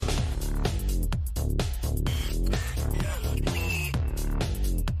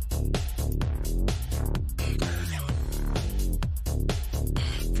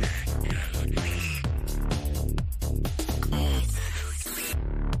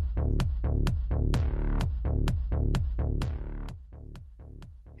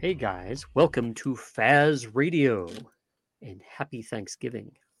Hey guys, welcome to Faz Radio and happy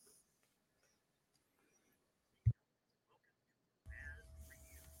Thanksgiving.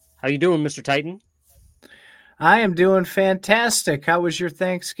 How you doing, Mr. Titan? I am doing fantastic. How was your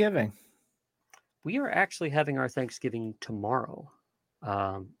Thanksgiving? We are actually having our Thanksgiving tomorrow.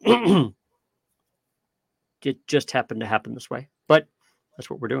 It just happened to happen this way, but that's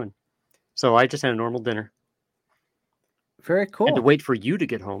what we're doing. So I just had a normal dinner. Very Had to cool. wait for you to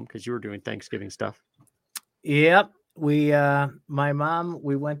get home because you were doing Thanksgiving stuff. Yep. My mom,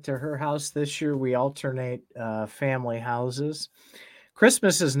 we went to her house this year. We alternate family houses.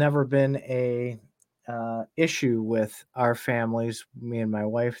 Christmas has never been a issue with our families, me and my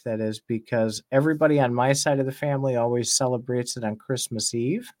wife, that is, because everybody on my side of the family always celebrates it on Christmas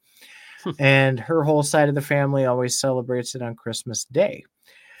Eve, and her whole side of the family always celebrates it on Christmas Day.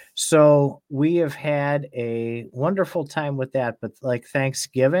 So we have had a wonderful time with that. But like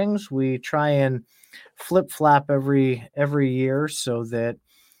Thanksgivings, we try and flip flop every year so that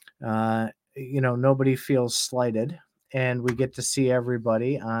nobody feels slighted, and we get to see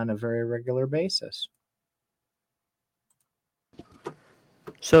everybody on a very regular basis.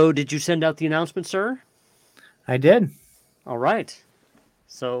 So did you send out the announcement, sir? I did. All right.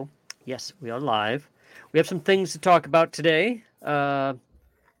 So yes, we are live. We have some things to talk about today.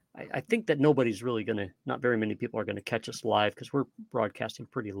 I think that nobody's really not very many people are gonna catch us live because we're broadcasting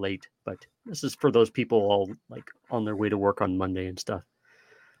pretty late. But this is for those people all like on their way to work on Monday and stuff.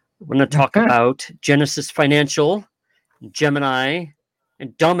 We're gonna talk about Genesis Financial, Gemini,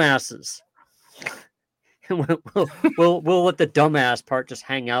 and dumbasses. we'll let the dumbass part just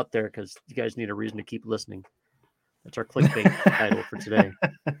hang out there because you guys need a reason to keep listening. That's our clickbait title for today.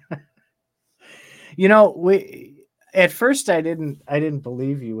 We at first I didn't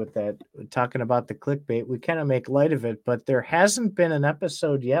believe you with that, talking about the clickbait. We kind of make light of it, but there hasn't been an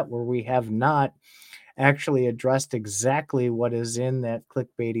episode yet where we have not actually addressed exactly what is in that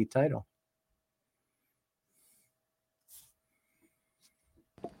clickbaity title.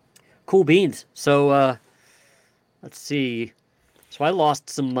 Cool beans. So let's see. So I lost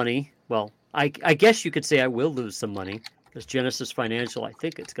some money. Well, I guess you could say I will lose some money because Genesis Financial, I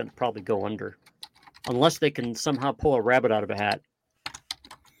think it's going to probably go under unless they can somehow pull a rabbit out of a hat.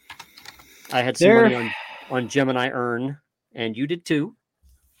 I had some money There, on Gemini Earn, and you did too.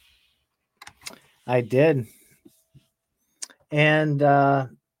 I did, and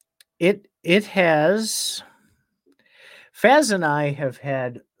it has. Faz and I have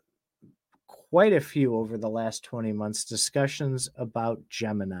had quite a few over the last 20 months discussions about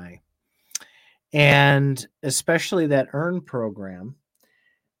Gemini, and especially that Earn program.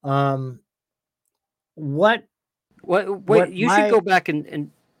 Um, what Wait, what you should my go back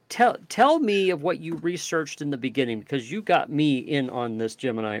and tell me of what you researched in the beginning because you got me in on this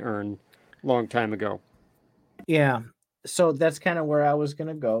Gemini Earn long time ago. Yeah. So that's kind of where I was going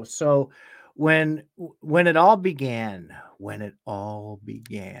to go. So when it all began,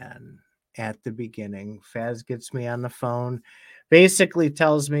 at the beginning, Faz gets me on the phone, basically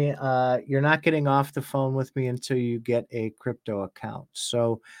tells me, you're not getting off the phone with me until you get a crypto account.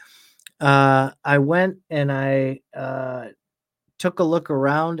 So I went and I took a look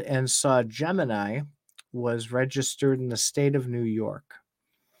around and saw Gemini was registered in the state of New York,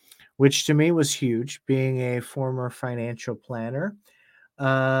 which to me was huge. Being a former financial planner,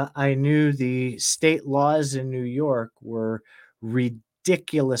 I knew the state laws in New York were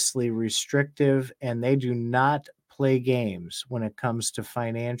ridiculously restrictive, and they do not play games when it comes to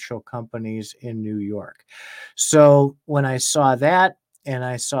financial companies in New York. So when I saw that and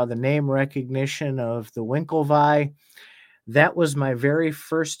I saw the name recognition of the Winklevi, that was my very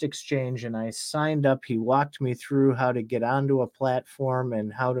first exchange, and I signed up. He walked me through how to get onto a platform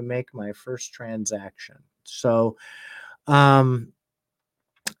and how to make my first transaction. So, um,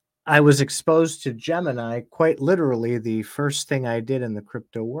 I was exposed to Gemini quite literally the first thing I did in the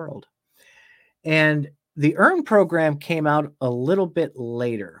crypto world. And the Earn program came out a little bit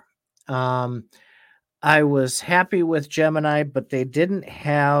later. Um, I was happy with Gemini, but they didn't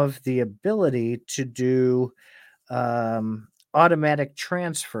have the ability to do automatic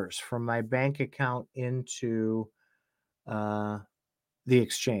transfers from my bank account into uh, the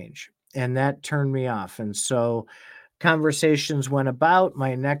exchange. And that turned me off. And so conversations went about.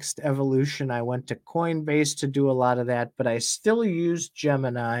 My next evolution, I went to Coinbase to do a lot of that, but I still used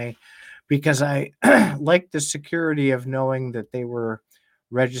Gemini because I liked the security of knowing that they were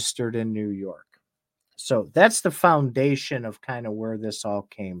registered in New York. So that's the foundation of kind of where this all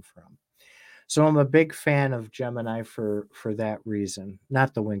came from. So I'm a big fan of Gemini for that reason,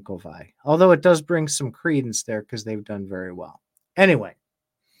 not the Winklevi. Although it does bring some credence there because they've done very well. Anyway,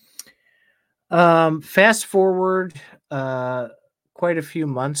 Fast forward quite a few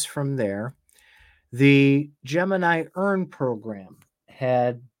months from there, the Gemini Earn program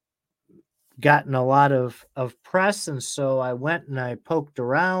had gotten a lot of press, and so I went and I poked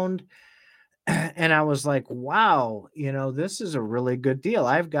around, and I was like, wow, this is a really good deal.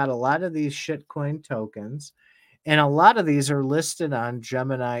 I've got a lot of these shitcoin tokens, and a lot of these are listed on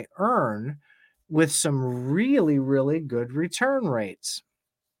Gemini Earn with some really, really good return rates.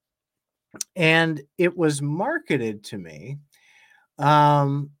 And it was marketed to me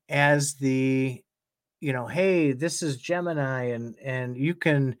as the, hey, this is Gemini, and you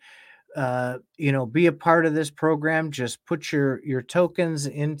can be a part of this program. Just put your tokens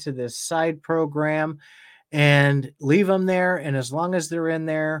into this side program and leave them there, and as long as they're in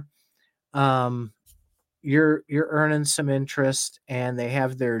there, um, you're earning some interest. And they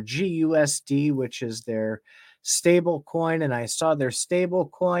have their GUSD, which is their stable coin, and I saw their stable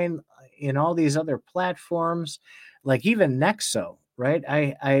coin in all these other platforms, like even Nexo, right?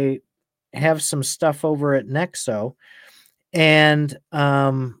 I have some stuff over at Nexo, and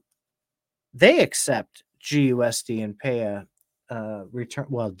they accept GUSD and pay a return.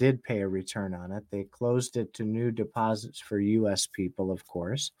 Well, did pay a return on it. They closed it to new deposits for US people, of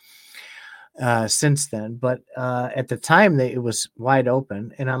course, since then. But at the time, it was wide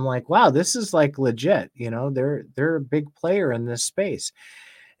open, and I'm like, wow, this is like legit. They're a big player in this space,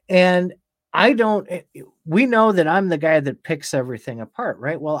 and I don't. We know that I'm the guy that picks everything apart,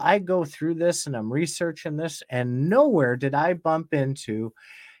 right? Well, I go through this and I'm researching this, and nowhere did I bump into,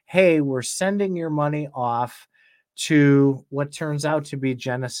 hey, we're sending your money off to what turns out to be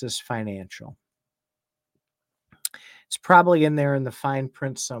Genesis Financial. It's probably in there in the fine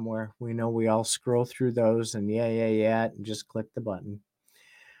print somewhere. We know we all scroll through those and yeah, and just click the button.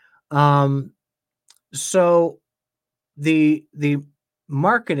 So the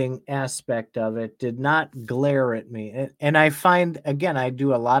marketing aspect of it did not glare at me. And I find, again, I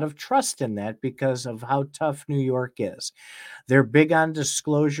do a lot of trust in that because of how tough New York is. They're big on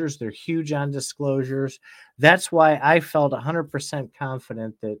disclosures. They're huge on disclosures. That's why I felt 100%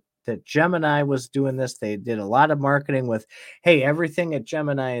 confident that Gemini was doing this. They did a lot of marketing with, hey, everything at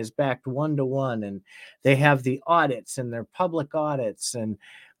Gemini is backed 1-to-1, and they have the audits and their public audits, and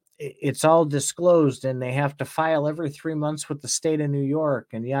it's all disclosed, and they have to file every 3 months with the state of New York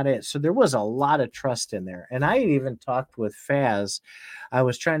and yada. So there was a lot of trust in there. And I even talked with Faz. I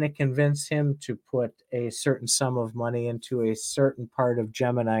was trying to convince him to put a certain sum of money into a certain part of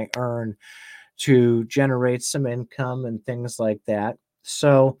Gemini Earn to generate some income and things like that.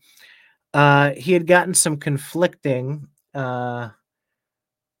 So he had gotten some conflicting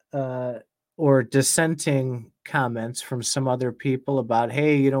or dissenting comments from some other people about,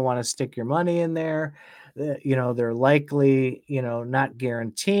 hey, you don't want to stick your money in there. They're likely, not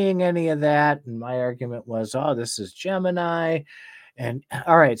guaranteeing any of that. And my argument was, oh, this is Gemini. And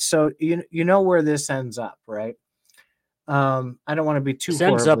all right, so you know where this ends up, right? I don't want to be too This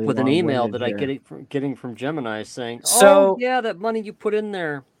ends up horribly with an email long-winded that I here. getting from Gemini saying, "Oh So yeah, that money you put in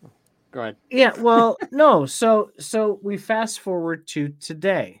there." Go ahead. yeah, well, no, so we fast forward to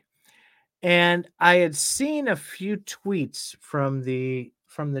today. And I had seen a few tweets from the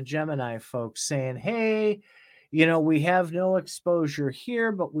Gemini folks saying, "Hey, we have no exposure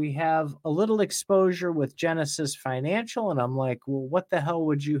here, but we have a little exposure with Genesis Financial." And I'm like, "Well, what the hell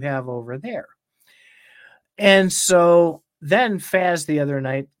would you have over there?" And so then Faz the other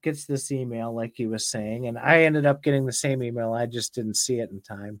night gets this email, like he was saying, and I ended up getting the same email. I just didn't see it in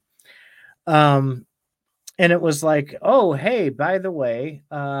time. And it was like, "Oh, hey, by the way,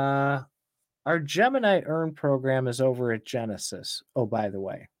 our Gemini Earn program is over at Genesis. Oh, by the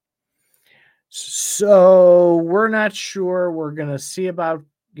way. So we're not sure. We're going to see about,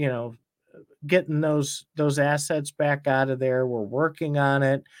 getting those assets back out of there. We're working on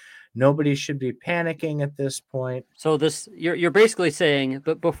it. Nobody should be panicking at this point." So this you're basically saying,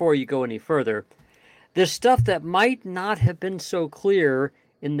 but before you go any further, there's stuff that might not have been so clear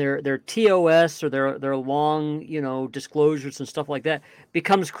in their TOS or their long, disclosures and stuff like that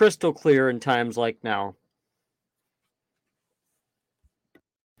becomes crystal clear in times like now.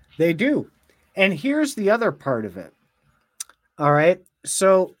 They do. And here's the other part of it. All right.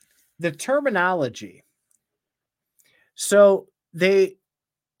 So the terminology. So there's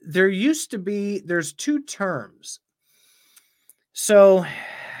two terms. So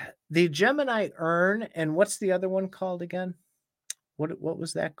the Gemini Earn, and what's the other one called again? What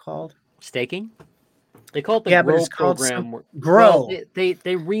was that called? Staking? They call it the Yeah, but Grow it's called program. Well, Grow.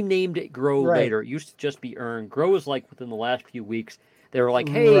 they renamed it Grow Right. later. It used to just be Earn. Grow is like within the last few weeks. They were like,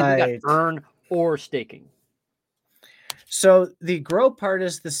 hey, we got Right. Earn or staking. So the grow part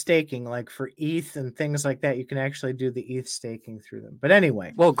is the staking, like for ETH and things like that. You can actually do the ETH staking through them. But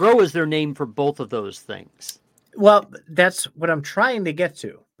anyway, Well, grow is their name for both of those things. well, that's what I'm trying to get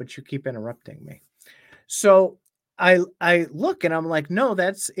to, but you keep interrupting me. So I look and I'm like, no,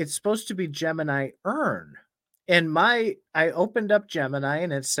 it's supposed to be Gemini Earn. And I opened up Gemini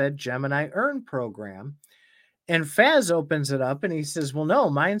and it said Gemini Earn program. And Faz opens it up and he says, well, no,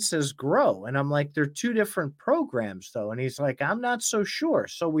 mine says grow. And I'm like, they're two different programs, though. And he's like, I'm not so sure.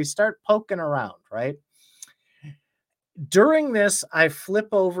 So we start poking around, right? During this, I flip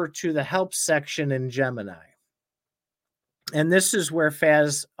over to the help section in Gemini. And this is where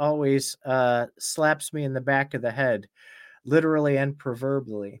Faz always slaps me in the back of the head, literally and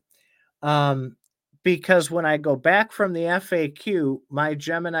proverbially. Um, because when I go back from the FAQ, my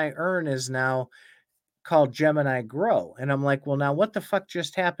Gemini Earn is now called Gemini Grow. And I'm like, well, now what the fuck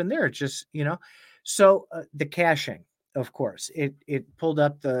just happened there? It just, so the caching, of course, it pulled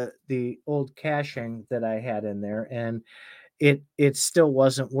up the old caching that I had in there, and it still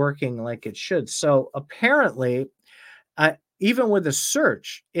wasn't working like it should. So apparently, even with a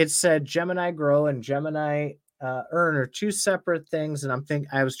search, it said Gemini Grow and Gemini Earn are two separate things. And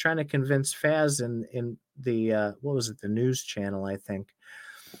I was trying to convince Faz in the what was it, the news channel, I think.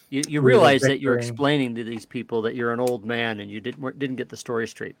 You We were realize that you're bickering. explaining to these people that you're an old man and you didn't get the story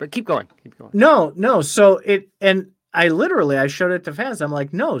straight. But keep going, keep going. No. So and I showed it to Faz. I'm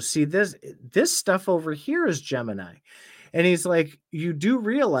like, no, see this stuff over here is Gemini. And he's like, you do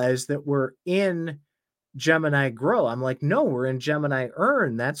realize that we're in Gemini Grow. I'm like, no, we're in Gemini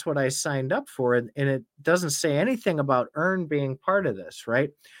Earn. That's what I signed up for. And it doesn't say anything about Earn being part of this, right?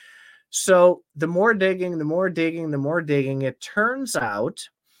 So the more digging, the more digging, the more digging, it turns out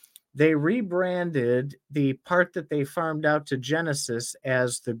they rebranded the part that they farmed out to Genesis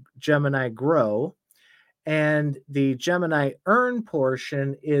as the Gemini Grow, and the Gemini Earn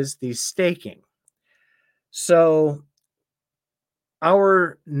portion is the staking. So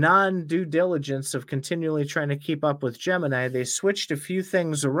our non-due diligence of continually trying to keep up with Gemini, they switched a few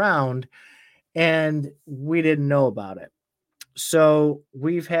things around and we didn't know about it. So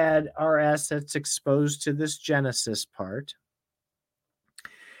we've had our assets exposed to this Genesis part,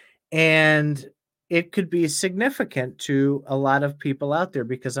 and it could be significant to a lot of people out there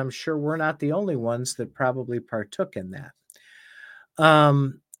because I'm sure we're not the only ones that probably partook in that.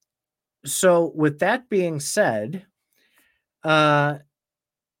 So with that being said,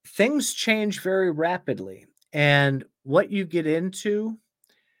 things change very rapidly, and what you get into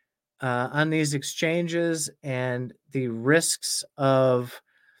on these exchanges and the risks of,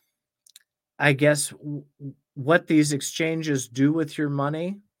 I guess, what these exchanges do with your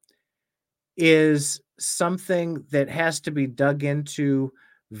money is something that has to be dug into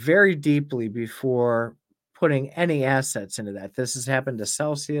very deeply before putting any assets into that. This has happened to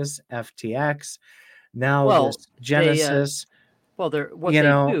Celsius, FTX, now this Well, Genesis, they're what you they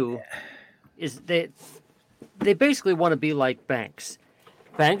know. do is they basically want to be like banks.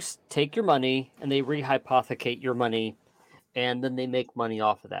 Banks take your money and they rehypothecate your money, and then they make money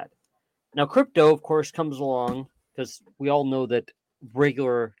off of that. Now, crypto, of course, comes along because we all know that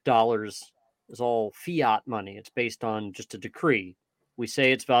regular dollars is all fiat money. It's based on just a decree. We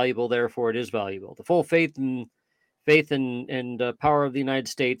say it's valuable, therefore it is valuable. The full faith and power of the United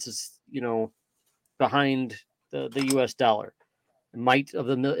States is, behind the U.S. dollar, the might of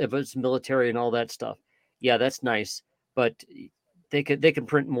its military and all that stuff. Yeah, that's nice, but they can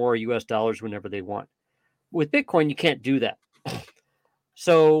print more U.S. dollars whenever they want. With Bitcoin, you can't do that.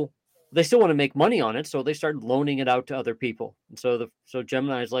 So they still want to make money on it, so they started loaning it out to other people. And so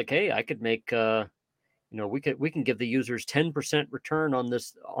Gemini is like, hey, I could make we can give the users 10% return on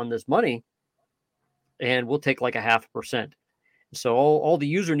this money, and we'll take like a 0.5%. So all the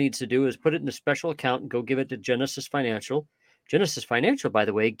user needs to do is put it in a special account and go give it to Genesis Financial. Genesis Financial, by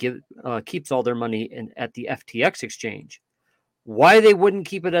the way, keeps all their money at the FTX exchange. Why they wouldn't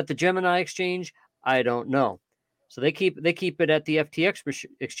keep it at the Gemini exchange, I don't know. So they keep it at the FTX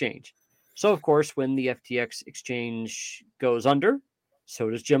exchange. So of course, when the FTX exchange goes under, so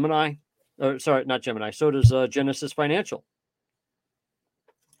does Gemini. Or sorry, not Gemini. So does Genesis Financial.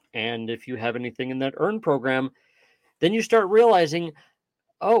 And if you have anything in that Earn program, then you start realizing,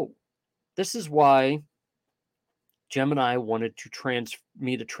 oh, this is why Gemini wanted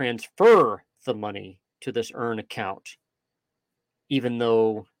me to transfer the money to this Earn account, even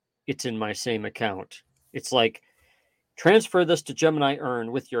though it's in my same account. It's like, transfer this to Gemini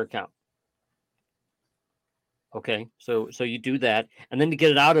Earn with your account. Okay, so you do that, and then to get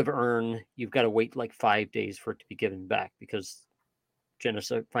it out of Earn, you've got to wait like 5 days for it to be given back because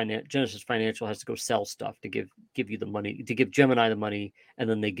Genesis Financial has to go sell stuff to give you the money, to give Gemini the money, and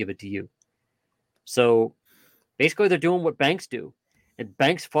then they give it to you. So basically, they're doing what banks do, and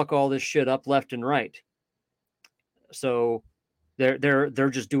banks fuck all this shit up left and right. So they're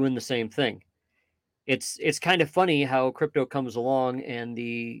just doing the same thing. It's kind of funny how crypto comes along and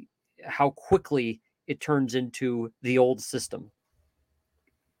the how quickly it turns into the old system.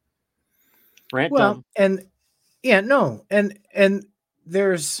 Rant Well, done. and yeah, no, and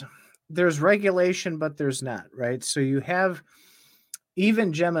there's regulation, but there's not, right? So you have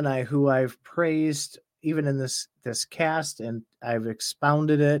even Gemini, who I've praised even in this cast, and I've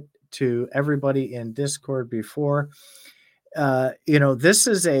expounded it to everybody in Discord before. This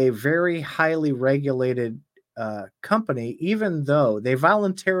is a very highly regulated company, even though they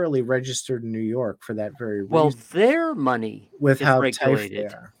voluntarily registered in New York for that very Well, reason, their money with is how tight they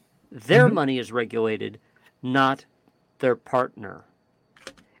regulated. are. Their Mhm. money is regulated, not their partner.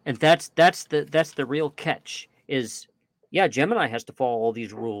 And that's the real catch is yeah, Gemini has to follow all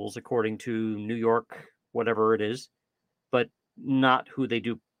these rules according to New York, whatever it is, but not who they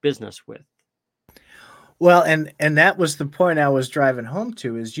do business with. Well, and that was the point I was driving home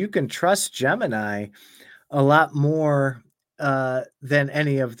to, is you can trust Gemini a lot more than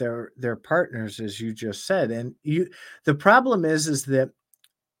any of their partners, as you just said. And the problem is that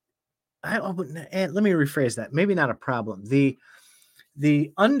let me rephrase that. Maybe not a problem.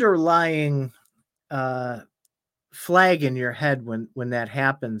 The underlying uh, flag in your head when that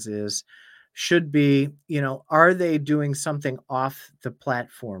happens should be, are they doing something off the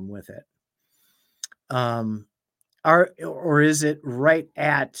platform with it? Or is it right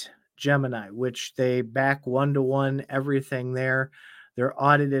at Gemini, which they back 1-to-1 everything there. They're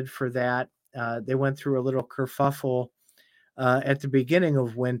audited for that. They went through a little kerfuffle at the beginning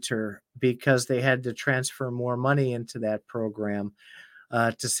of winter because they had to transfer more money into that program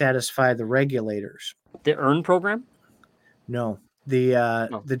to satisfy the regulators. The Earn program? No,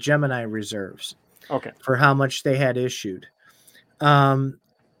 No. the Gemini reserves Okay. for how much they had issued.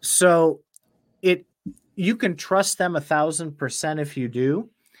 So it you can trust them 1,000% if you do,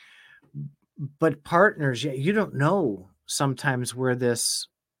 but partners, yeah, you don't know sometimes where they're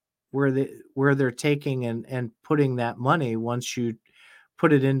taking and putting that money once you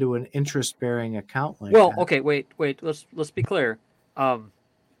put it into an interest bearing account like Well, that. okay, wait. Let's be clear. Um,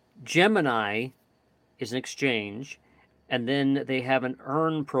 Gemini is an exchange, and then they have an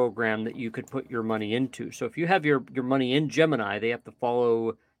Earn program that you could put your money into. So if you have your money in Gemini, they have to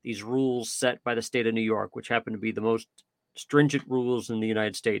follow these rules set by the state of New York, which happen to be the most stringent rules in the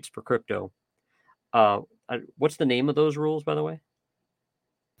United States for crypto. What's the name of those rules, by the way?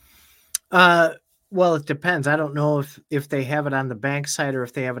 Uh, well, it depends. I don't know if they have it on the bank side or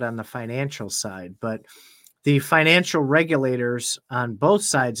if they have it on the financial side, but the financial regulators on both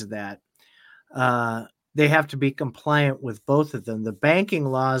sides of that, uh, they have to be compliant with both of them. The banking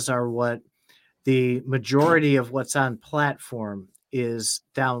laws are what the majority of what's on platform is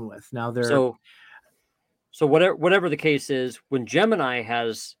down with. Now they're So so whatever the case is, when Gemini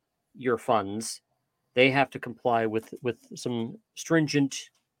has your funds, they have to comply with some stringent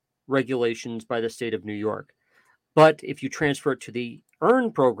regulations by the state of New York. But if you transfer it to the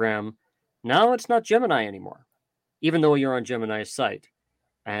Earn program, now it's not Gemini anymore, even though you're on Gemini's site.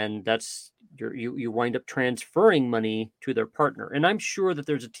 And that's you wind up transferring money to their partner. And I'm sure that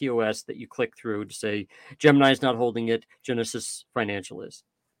there's a TOS that you click through to say Gemini's not holding it, Genesis Financial is.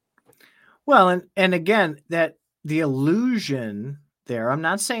 well, and again, that the illusion there, I'm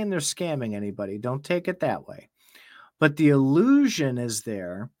not saying they're scamming anybody. Don't take it that way. But the illusion is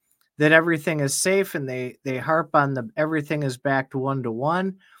there that everything is safe, and they harp on the everything is backed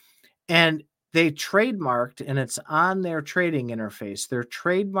 1-to-1, and they trademarked, and it's on their trading interface. Their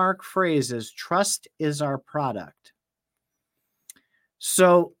trademark phrase is trust is our product.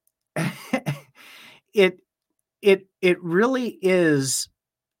 So it it really is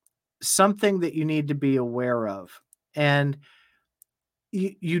something that you need to be aware of. And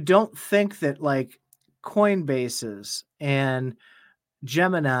you don't think that, like, Coinbases and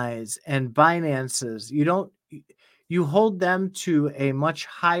Geminis and Binances, you hold them to a much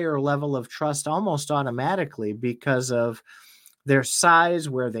higher level of trust almost automatically because of their size,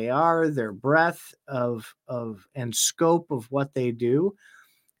 where they are, their breadth of and scope of what they do.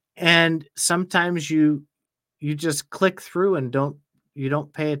 And sometimes you just click through and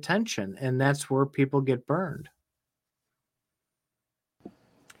don't pay attention, and that's where people get burned.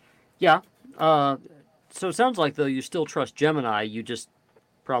 Yeah. Uh, so it sounds like though you still trust Gemini, you just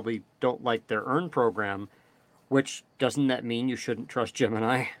probably don't like their Earn program. Which doesn't that mean you shouldn't trust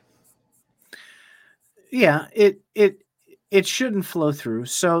Gemini? Yeah, it it shouldn't flow through.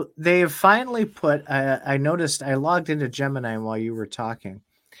 So they have finally put. I noticed. I logged into Gemini while you were talking,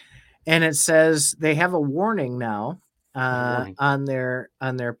 and it says they have a warning now What a warning.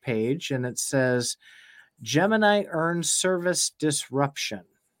 on their page, and it says Gemini earns service disruption.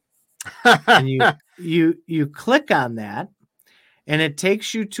 And you click on that, and it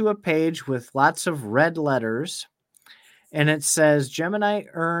takes you to a page with lots of red letters, and it says Gemini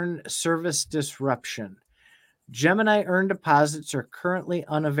earn service disruption. Gemini earn deposits are currently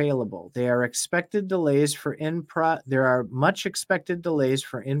unavailable. There are much expected delays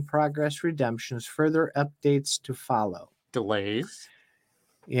for in-progress redemptions. Further updates to follow. Delays.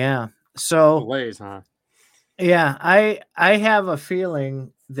 Yeah. So Delays, huh? yeah, I have a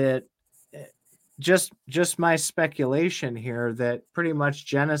feeling that just my speculation here that pretty much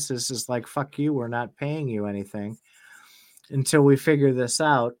Genesis is like, fuck you, we're not paying you anything until we figure this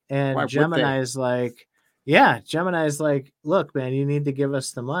out. Why And would they? Gemini's like, yeah, Gemini's like, look, man, you need to give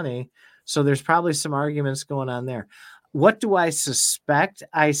us the money. So there's probably some arguments going on there. What do I suspect?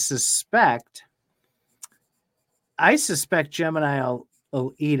 I suspect Gemini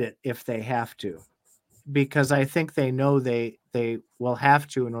will eat it if they have to, because I think they know they will have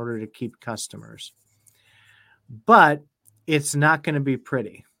to in order to keep customers. But it's not going to be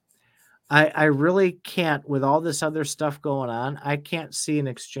pretty. I really can't, with all this other stuff going on, I can't see an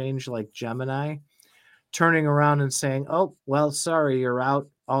exchange like Gemini turning around and saying, "Oh, well, sorry, you're out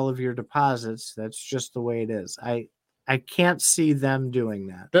all of your deposits. That's just the way it is." I can't see them doing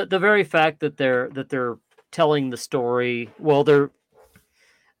that. The very fact that they're telling the story, well,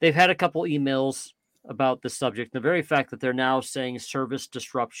 they've had a couple emails about the subject. The very fact that they're now saying service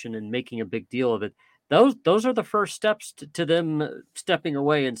disruption and making a big deal of it, those are the first steps to them stepping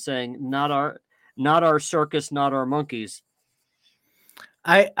away and saying, not our circus, not our monkeys.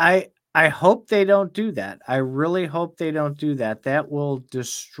 I hope they don't do that. I really hope they don't do that. That will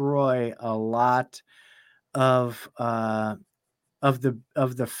destroy a lot of the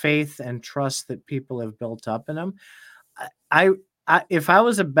faith and trust that people have built up in them. I, if I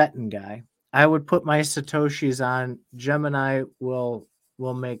was a betting guy, I would put my satoshis on Gemini will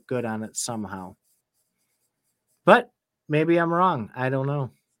make good on it somehow. But maybe I'm wrong. I don't know.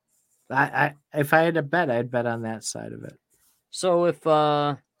 I if I had to bet, I'd bet on that side of it. So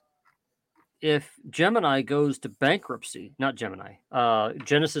if Gemini goes to bankruptcy, not Gemini,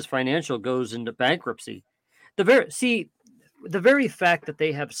 Genesis Financial goes into bankruptcy, the very fact that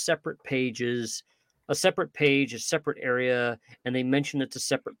they have separate pages, a separate page, a separate area, and they mention it's a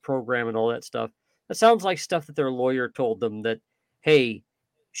separate program and all that stuff, that sounds like stuff that their lawyer told them that, hey,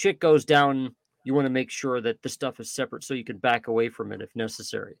 shit goes down, you want to make sure that this stuff is separate so you can back away from it if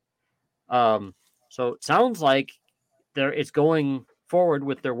necessary. So it sounds like it's going forward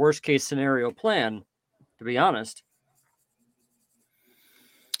with their worst case scenario plan, to be honest.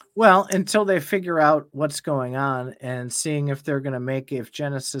 Well, until they figure out what's going on and seeing if they're going to if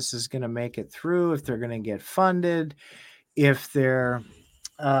Genesis is going to make it through, if they're going to get funded, if they're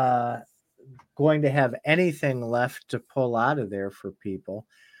going to have anything left to pull out of there for people.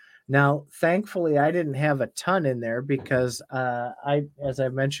 Now, thankfully, I didn't have a ton in there because as I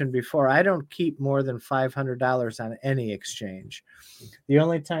mentioned before, I don't keep more than $500 on any exchange. The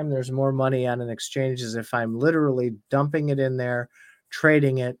only time there's more money on an exchange is if I'm literally dumping it in there,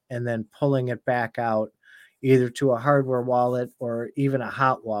 trading it, and then pulling it back out, either to a hardware wallet or even a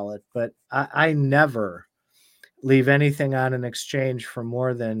hot wallet. But I never leave anything on an exchange for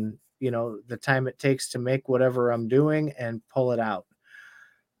more than the time it takes to make whatever I'm doing and pull it out.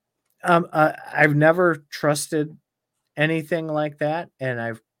 I've never trusted anything like that, and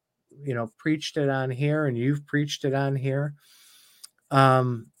I've preached it on here, and you've preached it on here.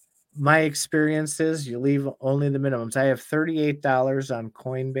 My experience is you leave only the minimums. I have $38 on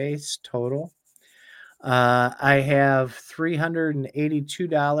Coinbase total. I have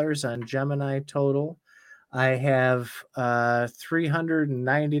 $382 on Gemini total. I have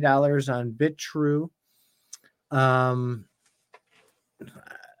 $390 on BitTrue.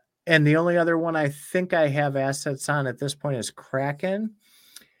 And the only other one I think I have assets on at this point is Kraken.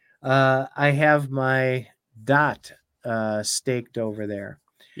 I have my DOT staked over there.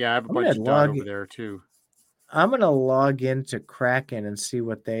 Yeah, I have a bunch of DOT over there too. I'm going to log into Kraken and see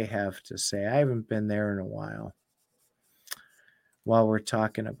what they have to say. I haven't been there in a while while we're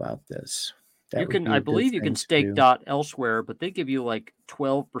talking about this. I believe you can stake DOT elsewhere, but they give you like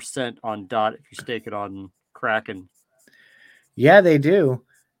 12% on DOT if you stake it on Kraken. Yeah, they do.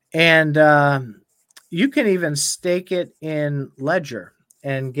 And you can even stake it in Ledger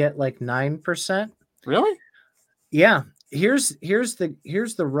and get like 9%. Really? Yeah. Here's the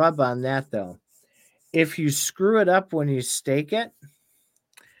rub on that though. if you screw it up when you stake it,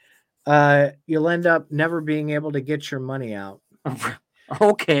 you'll end up never being able to get your money out.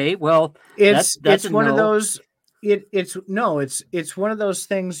 Okay, well, that's a It's one of no. those it's no, it's one of those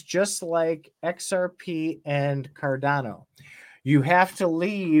things just like XRP and Cardano. You have to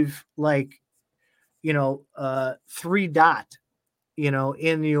leave like, 3 dot,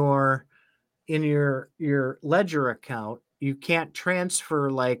 in your ledger account. You can't transfer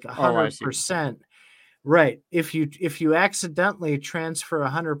like Oh, I see. 100%. Right. If you accidentally transfer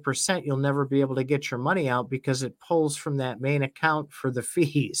 100%, you'll never be able to get your money out because it pulls from that main account for the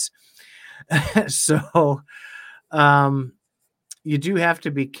fees. So um, you do have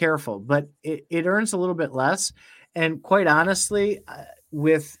to be careful, but it earns a little bit less. And quite honestly,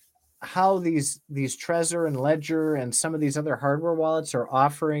 with how these Trezor and Ledger and some of these other hardware wallets are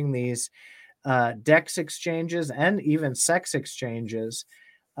offering these DEX exchanges and even SEX exchanges,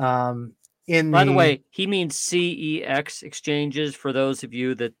 in By the the way, he means CEX exchanges for those of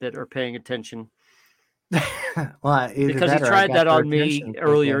you that are paying attention. well, either Because he that or I tried got that their on me attention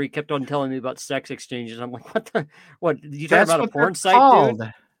earlier. quickly. He kept on telling me about sex exchanges. I'm like, what the what? You talking That's about a what they're porn site, dude? called.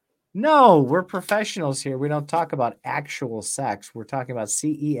 No, we're professionals here. We don't talk about actual sex. We're talking about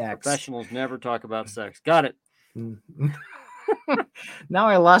CEX. Professionals never talk about sex. Got it. Mm. Now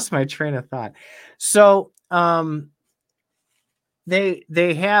I lost my train of thought. So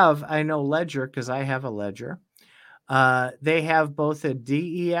they have, I know Ledger because I have a Ledger. They have both a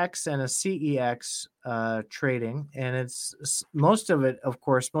DEX and a CEX trading, and it's most of it, of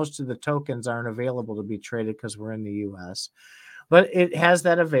course, most of the tokens aren't available to be traded because we're in the US. But it has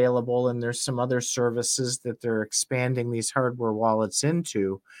that available, and there's some other services that they're expanding these hardware wallets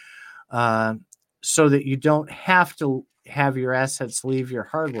into, uh, so that you don't have to have your assets leave your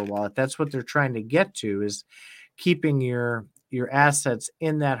hardware wallet. That's what they're trying to get to, is keeping your assets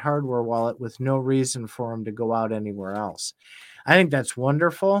in that hardware wallet with no reason for them to go out anywhere else. I think that's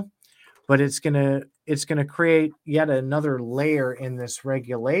wonderful, but it's gonna create yet another layer in this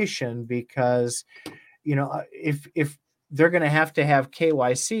regulation because if they're going to have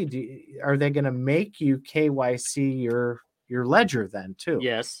KYC, are they going to make you KYC your ledger then too?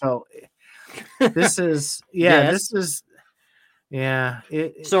 Yes. So this is Yes.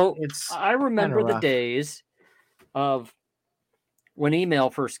 So it's I kind of remember the rough. days of when email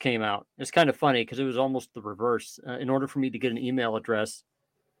first came out. It's kind of funny because it was almost the reverse. In order for me to get an email address,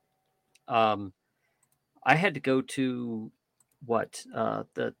 um, I had to go to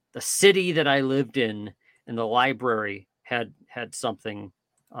the city that I lived in, and the library had something.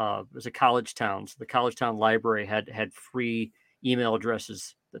 It was a college town, so the college town library had free email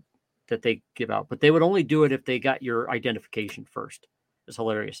addresses that they give out, but they would only do it if they got your identification first. It's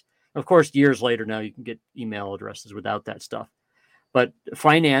hilarious. Of course, years later now you can get email addresses without that stuff. But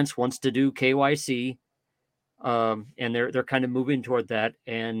finance wants to do KYC, and they're kind of moving toward that.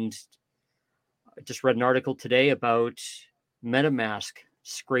 And I just read an article today about MetaMask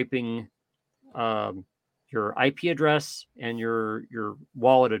scraping um, your IP address and your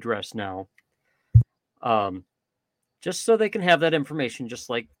wallet address now, um, just so they can have that information, just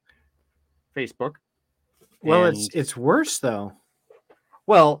like Facebook. Well, And it's worse though.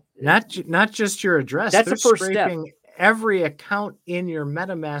 well, Not just your address. that's They're the first step. scraping every account in your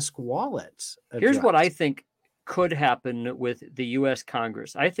MetaMask wallet's Here's what I address. think could happen with the US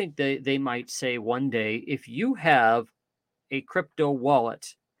Congress. I think they might say one day, if you have a crypto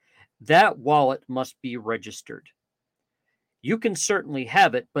wallet, that wallet must be registered. You can certainly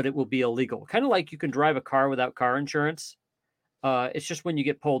have it, but it will be illegal. Kind of like you can drive a car without car insurance. It's just when you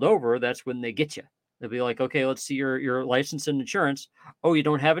get pulled over, that's when they get you. They'll be like, okay, let's see your license and insurance. Oh, you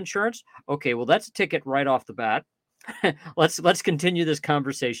don't have insurance? Okay, well that's a ticket right off the bat. let's continue this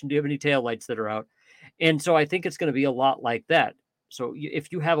conversation. Do you have any taillights that are out? And so I think it's going to be a lot like that. So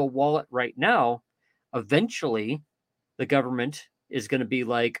if you have a wallet right now, eventually the government is going to be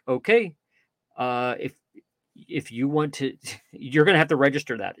like, okay, if you want to, you're going to have to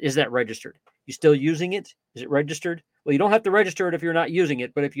register that. Is that registered? You still using it? Is it registered? Well, you don't have to register it if you're not using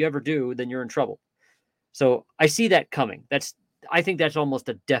it, but if you ever do, then you're in trouble. So I see that coming. I think that's almost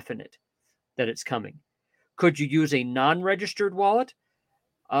a definite that it's coming. Could you use a non-registered wallet?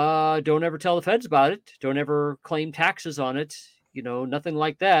 Don't ever tell the feds about it. Don't ever claim taxes on it. Nothing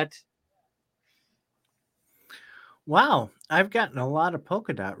like that. Wow, I've gotten a lot of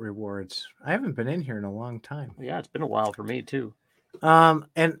Polkadot rewards. I haven't been in here in a long time. Yeah, it's been a while for me too.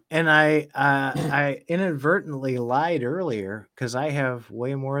 And I inadvertently lied earlier because I have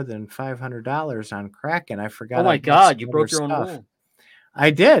way more than $500 on Kraken. I Oh forgot I my had some God, you other broke your own stuff. rule. I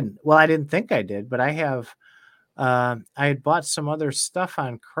did. Well, I didn't think I did, but I have I had bought some other stuff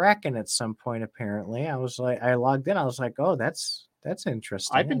on Kraken at some point. Apparently, I was like, I logged in. I was like, oh, that's I've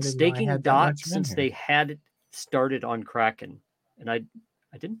interesting. I been didn't know I staking had that dot much in since here. they had it started on Kraken, and I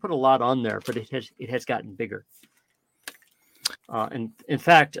didn't put a lot on there, but it has gotten bigger. And in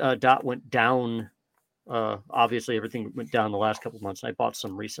fact, dot went down. Obviously, everything went down the last couple of months. And I bought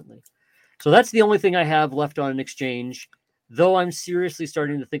some recently, so that's the only thing I have left on an exchange. Though I'm seriously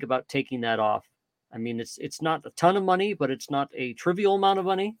starting to think about taking that off. I mean, it's not a ton of money, but it's not a trivial amount of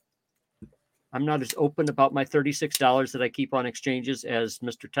money. I'm not as open about my $36 that I keep on exchanges as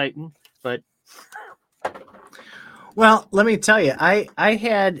Mr. Titan, but Well, let me tell you, I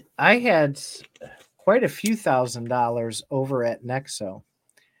had quite a few $1,000s over at Nexo.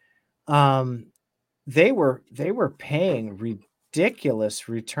 They were paying ridiculous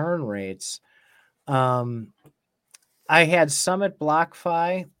return rates. I had some at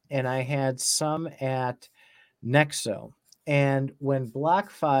BlockFi and I had some at Nexo. And when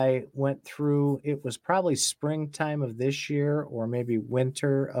BlockFi went through, it was probably springtime of this year or maybe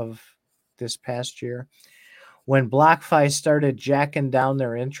winter of this past year. When BlockFi started jacking down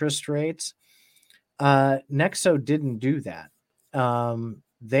their interest rates, Nexo didn't do that.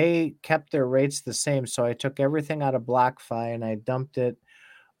 They kept their rates the same. So I took everything out of BlockFi and I dumped it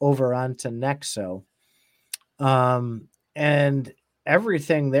over onto Nexo. And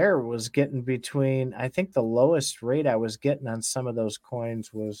everything there was getting between, I think the lowest rate I was getting on some of those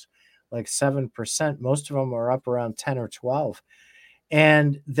coins was like 7%. Most of them were up around 10 or 12.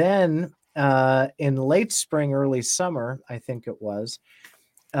 And then in late spring, early summer, I think it was,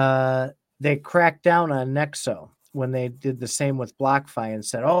 they cracked down on Nexo when they did the same with BlockFi and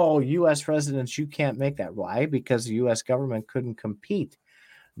said, oh, U.S. residents, you can't make that. Why? Because the U.S. government couldn't compete.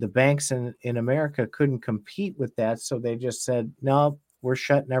 The banks in America couldn't compete with that. So they just said, no, we're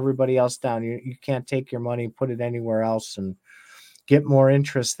shutting everybody else down. You can't take your money, put it anywhere else and get more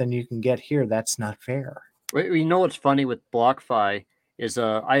interest than you can get here. That's not fair. you know what's funny with BlockFi is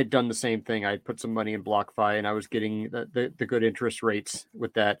I had done the same thing. I had put some money in BlockFi and I was getting the good interest rates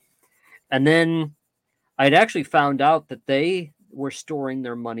with that. And then I'd actually found out that they were storing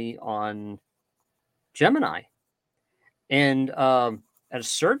their money on Gemini. And at a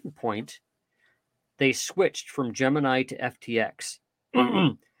certain point, they switched from Gemini to FTX.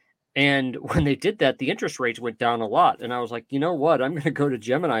 And when they did that, the interest rates went down a lot. And I was like, you know what? I'm going to go to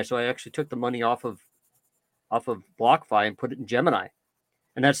Gemini. So I actually took the money off of BlockFi and put it in Gemini.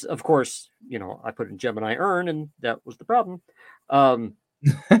 And that's, of course, I put it in Gemini Earn, and that was the problem.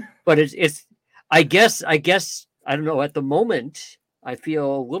 But it's I guess I don't know. At the moment, I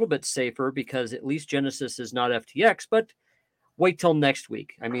feel a little bit safer because at least Genesis is not FTX. But wait till next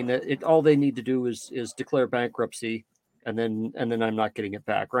week. I mean, all they need to do is declare bankruptcy, and then I'm not getting it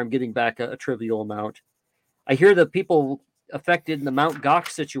back, or I'm getting back a trivial amount. I hear that people affected in the Mount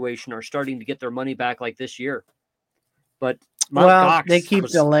Gox situation are starting to get their money back like this year, but Well, they keep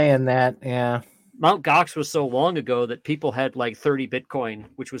delaying that. Yeah. Mount Gox was so long ago that people had like 30 Bitcoin,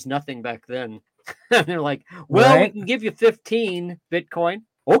 which was nothing back then. And they're like, well, we can give you 15 Bitcoin.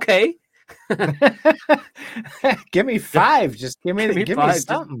 Okay. Give me 5. Just give me 5.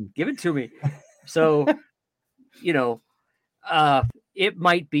 Something. Give it to me. So, it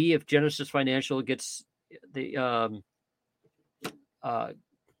might be if Genesis Financial gets the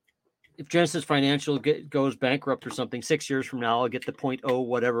if Genesis Financial goes bankrupt or something 6 years from now, I'll get the 0.0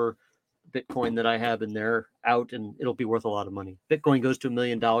 whatever Bitcoin that I have in there out, and it'll be worth a lot of money. Bitcoin goes to $1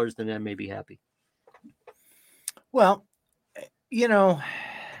 million, then I may be happy. Well,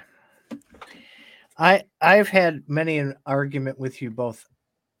 I've had many an argument with you both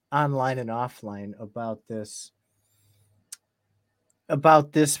online and offline about this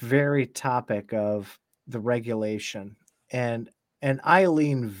very topic of the regulation, and I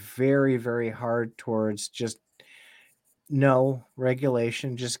lean very, very hard towards just no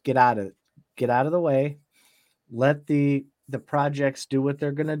regulation, just get out of the way, let the projects do what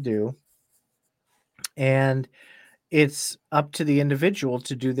they're going to do, and it's up to the individual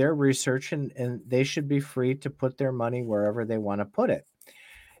to do their research, and they should be free to put their money wherever they want to put it.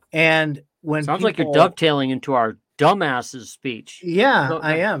 And when sounds like you're dovetailing into our dumbasses speech. Yeah,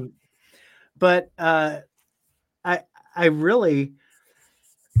 I am. But I really,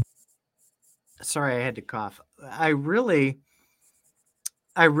 sorry, I had to cough. I really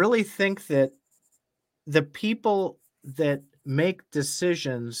think that the people that make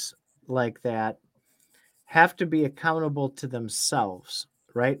decisions like that have to be accountable to themselves,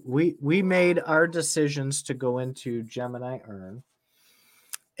 right? We made our decisions to go into Gemini Earn,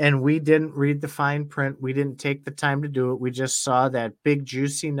 and we didn't read the fine print. We didn't take the time to do it. We just saw that big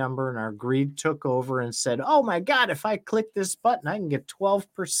juicy number, and our greed took over and said, oh my God, if I click this button, I can get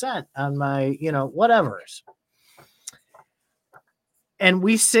 12% on my, whatever's. And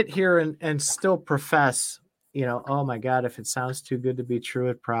we sit here and still profess, oh my God, if it sounds too good to be true,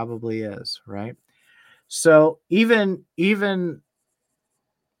 it probably is, right? So even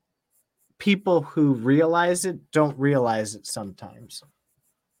people who realize it don't realize it sometimes.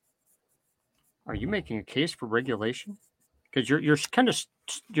 Are you making a case for regulation? Because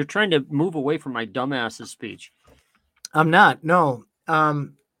you're trying to move away from my dumbass's speech. I'm not, no,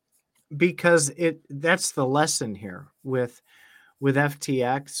 because that's the lesson here with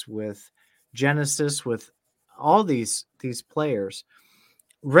FTX, with Genesis, with all these players.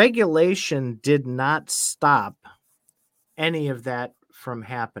 Regulation did not stop any of that from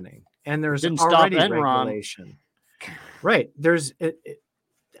happening, and there's Didn't stop already Enron. regulation. Right?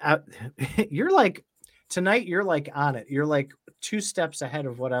 You're like tonight. You're like on it. You're like 2 steps ahead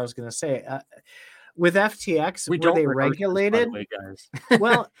of what I was going to say. With FTX, were they regulated? By the way, guys.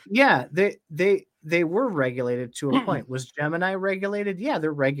 Well, yeah, they were regulated to a point. Was Gemini regulated? Yeah,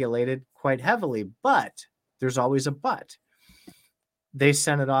 they're regulated quite heavily, but there's always a but. They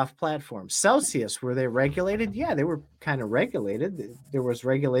sent it off platform. Celsius, were they regulated? Yeah, they were kind of regulated. There was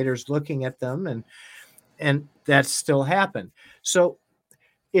regulators looking at them, and that still happened. So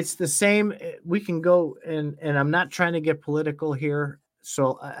it's the same. We can go and I'm not trying to get political here.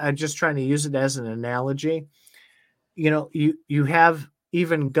 So I'm just trying to use it as an analogy. You have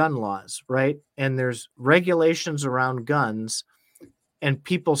even gun laws, right? And there's regulations around guns, and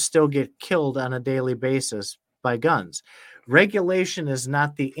people still get killed on a daily basis by guns. Regulation is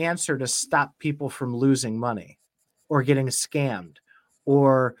not the answer to stop people from losing money or getting scammed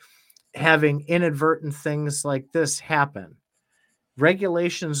or having inadvertent things like this happen.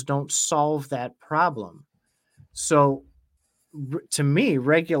 Regulations don't solve that problem. So to me,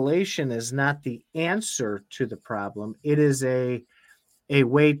 regulation is not the answer to the problem. It is a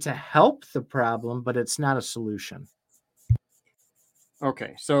way to help the problem, but it's not a solution.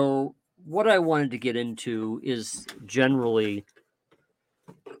 Okay, so what I wanted to get into is generally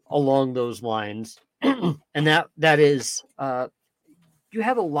along those lines, and that is, you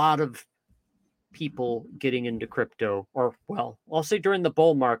have a lot of people getting into crypto, or well, I'll say during the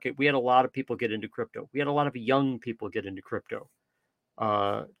bull market, we had a lot of people get into crypto. We had a lot of young people get into crypto.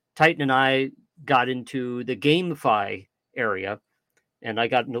 Titan and I got into the GameFi area, and I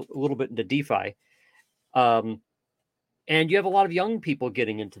got a little bit into DeFi. And you have a lot of young people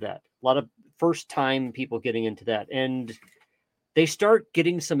getting into that, a lot of first time people getting into that. And they start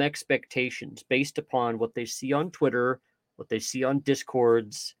getting some expectations based upon what they see on Twitter, what they see on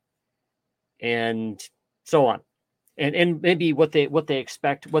Discords, and so on. And maybe what they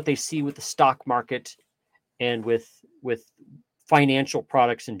expect, what they see with the stock market and with financial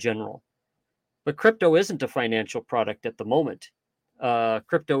products in general. But crypto isn't a financial product at the moment.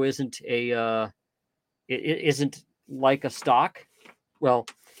 Crypto isn't it isn't like a stock. Well,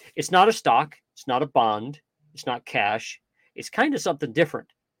 it's not a stock. It's not a bond. It's not cash. It's kind of something different.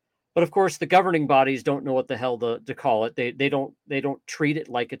 But of course, the governing bodies don't know what the hell to call it. They don't treat it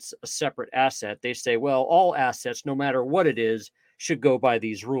like it's a separate asset. They say, well, all assets, no matter what it is, should go by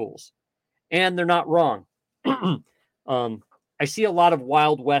these rules, and they're not wrong. I see a lot of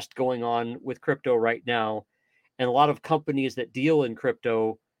Wild West going on with crypto right now, and a lot of companies that deal in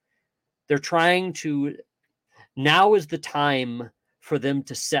crypto. They're trying to. Now is the time for them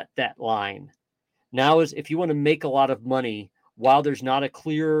to set that line. Now is if you want to make a lot of money while there's not a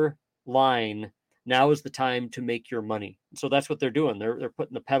clear line, now is the time to make your money. So that's what they're doing. They're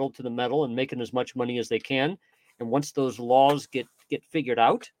putting the pedal to the metal and making as much money as they can. And once those laws get figured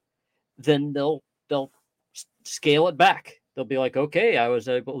out, then they'll scale it back. They'll be like, okay, I was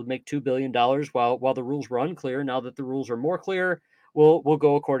able to make $2 billion while the rules were unclear. Now that the rules are more clear, we'll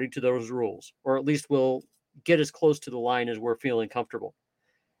go according to those rules, or at least we'll get as close to the line as we're feeling comfortable.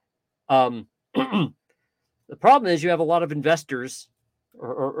 The problem is you have a lot of investors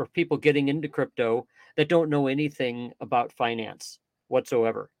or people getting into crypto that don't know anything about finance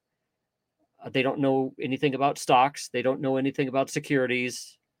whatsoever. They don't know anything about stocks. They don't know anything about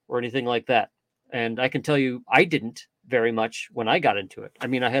securities or anything like that. And I can tell you, I didn't very much when I got into it. I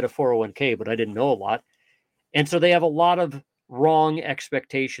mean, I had a 401k, but I didn't know a lot. And so they have a lot of wrong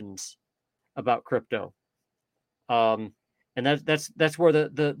expectations about crypto. And that's where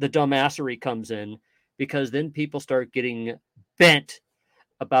the dumbassery comes in, because then people start getting bent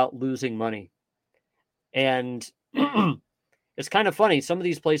about losing money. And it's kind of funny. Some of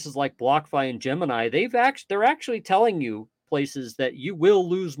these places like BlockFi and Gemini, they're actually telling you places that you will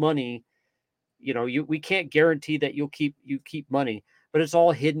lose money. We can't guarantee that you keep money, but it's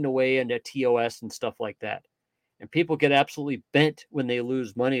all hidden away into TOS and stuff like that. And people get absolutely bent when they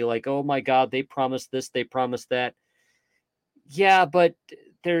lose money, like, oh my God, they promised this, they promised that. Yeah, but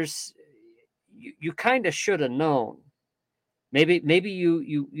you kind of should have known. Maybe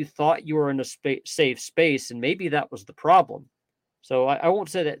you thought you were in a safe space, and maybe that was the problem. So I won't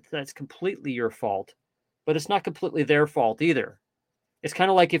say that that's completely your fault, but it's not completely their fault either. It's kind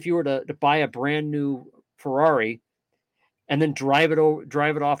of like if you were to buy a brand new Ferrari and then drive it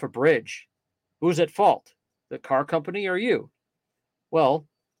off a bridge. Who's at fault? The car company or you? Well,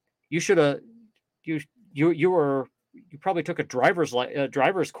 you should have you probably took a driver's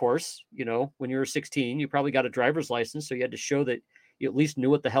course, when you were 16. You probably got a driver's license, so you had to show that you at least knew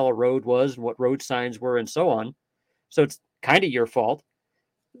what the hell a road was and what road signs were and so on. So it's kind of your fault,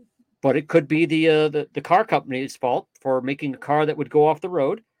 but it could be the car company's fault for making a car that would go off the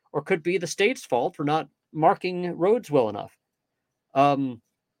road, or could be the state's fault for not marking roads well enough.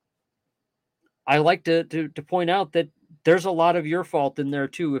 I like to point out that there's a lot of your fault in there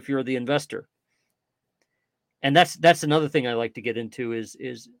too if you're the investor. And that's another thing I like to get into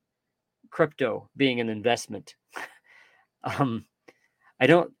is crypto being an investment. I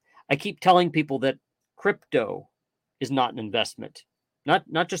keep telling people that crypto is not an investment.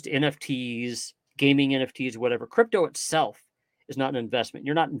 Not just NFTs, gaming NFTs, whatever. Crypto itself is not an investment.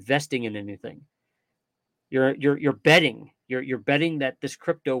 You're not investing in anything. You're betting. You're betting that this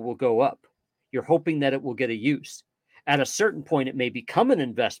crypto will go up. You're hoping that it will get a use. At a certain point, it may become an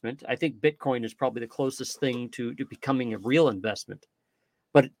investment. I think Bitcoin is probably the closest thing to becoming a real investment.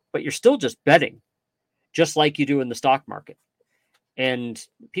 But you're still just betting, just like you do in the stock market. And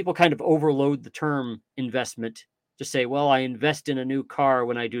people kind of overload the term investment to say, well, I invest in a new car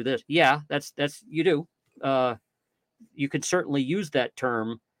when I do this. Yeah, that's you do. You could certainly use that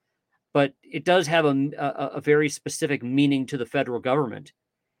term, but it does have a very specific meaning to the federal government.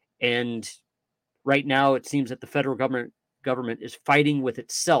 And right now, it seems that the federal government is fighting with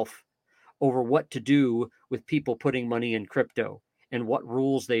itself over what to do with people putting money in crypto and what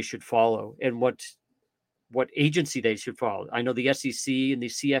rules they should follow and what agency they should follow. I know the SEC and the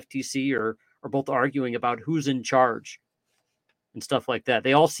CFTC are both arguing about who's in charge and stuff like that.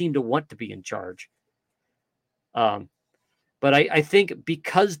 They all seem to want to be in charge. But I think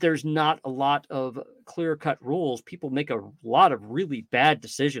because there's not a lot of clear-cut rules, people make a lot of really bad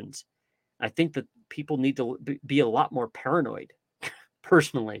decisions. I think that people need to be a lot more paranoid,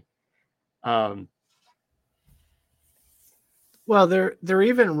 personally. Well, there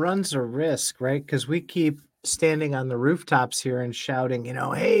even runs a risk, right? Because we keep standing on the rooftops here and shouting,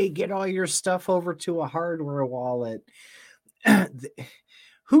 hey, get all your stuff over to a hardware wallet.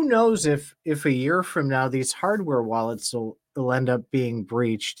 Who knows if a year from now these hardware wallets will end up being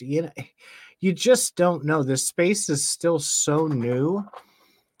breached? You just don't know. This space is still so new.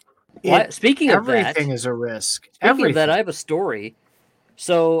 Speaking of that, everything is a risk. Speaking of that, I have a story.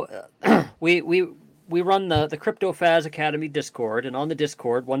 So we run the Crypto Faz Academy Discord, and on the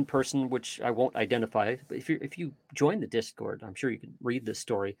Discord, one person, which I won't identify, but if you join the Discord, I'm sure you can read this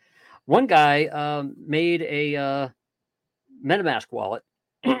story. One guy made a MetaMask wallet,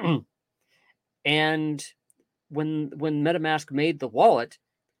 and when MetaMask made the wallet,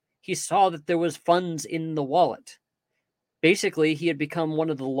 he saw that there was funds in the wallet. Basically, he had become one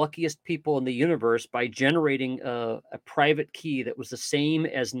of the luckiest people in the universe by generating a private key that was the same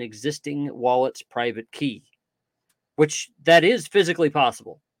as an existing wallet's private key, which that is physically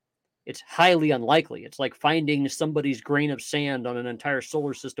possible. It's highly unlikely. It's like finding somebody's grain of sand on an entire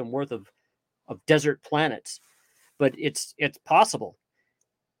solar system worth of desert planets, but it's possible.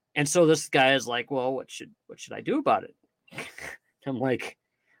 And so this guy is like, well, what should I do about it? I'm like,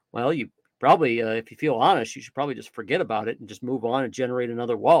 well, you probably, if you feel honest, you should probably just forget about it and just move on and generate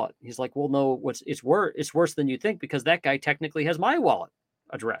another wallet. He's like, well, no, it's worse than you think, because that guy technically has my wallet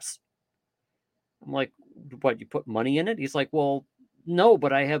address. I'm like, what, you put money in it? He's like, well, no,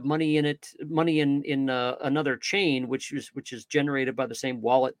 but I have money in it, in another chain, which is generated by the same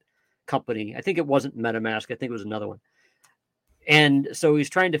wallet company. I think it wasn't MetaMask. I think it was another one. And so he's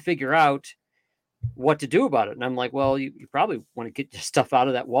trying to figure out what to do about it. And I'm like, well, you probably want to get your stuff out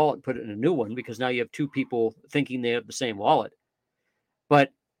of that wallet and put it in a new one, because now you have two people thinking they have the same wallet.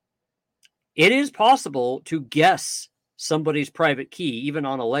 But it is possible to guess somebody's private key, even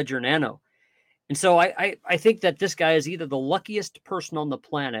on a Ledger Nano. And so I think that this guy is either the luckiest person on the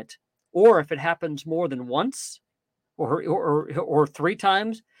planet, or if it happens more than once or three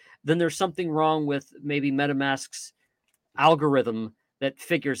times, then there's something wrong with maybe MetaMask's algorithm that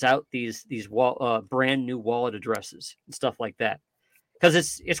figures out these brand new wallet addresses and stuff like that.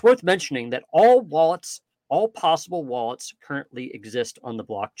 Because it's worth mentioning that all possible wallets currently exist on the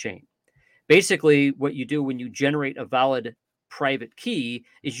blockchain. Basically, what you do when you generate a valid private key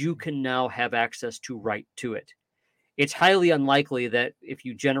is you can now have access to write to it. It's highly unlikely that if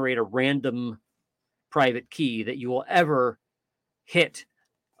you generate a random private key that you will ever hit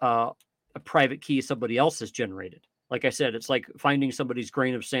a private key somebody else has generated. Like I said, it's like finding somebody's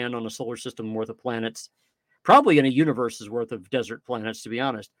grain of sand on a solar system worth of planets, probably in a universe's worth of desert planets, to be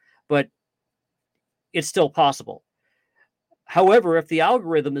honest. But it's still possible. However, if the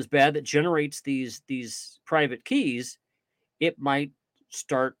algorithm is bad that generates these private keys, it might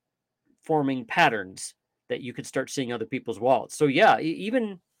start forming patterns that you could start seeing other people's wallets. So yeah,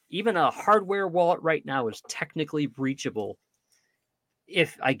 even a hardware wallet right now is technically breachable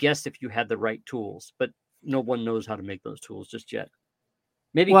if you had the right tools, but no one knows how to make those tools just yet.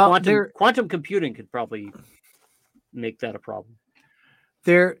 Maybe Well, quantum computing could probably make that a problem.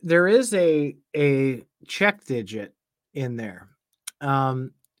 There is a check digit in there.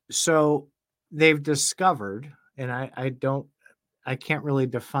 So they've discovered, and I can't really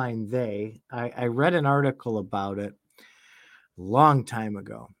define they. I read an article about it a long time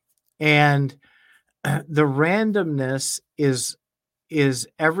ago. And the randomness is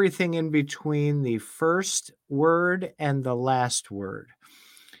everything in between the first word and the last word.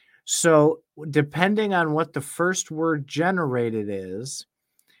 So depending on what the first word generated is,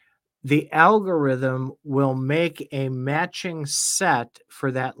 the algorithm will make a matching set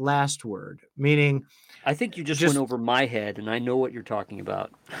for that last word, meaning I think you just went over my head, and I know what you're talking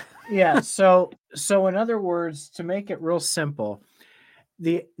about. Yeah, so in other words, to make it real simple,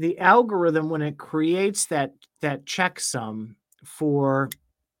 the algorithm, when it creates that checksum for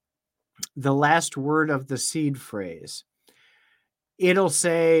the last word of the seed phrase, it'll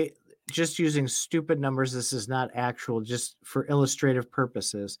say, just using stupid numbers, this is not actual, just for illustrative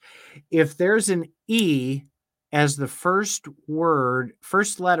purposes, if there's an E as the first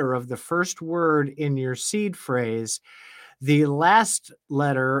letter of the first word in your seed phrase, the last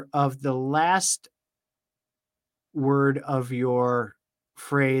letter of the last word of your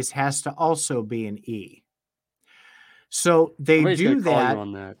phrase has to also be an E. So they Somebody's do gonna call that. you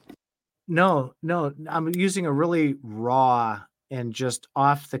on that. No, I'm using a really raw and just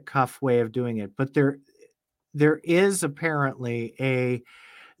off the cuff way of doing it. But there is apparently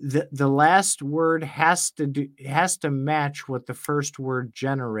the last word has to match what the first word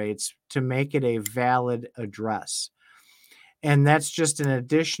generates to make it a valid address. And that's just an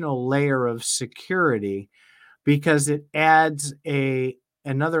additional layer of security, because it adds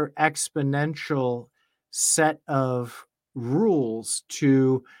another exponential set of rules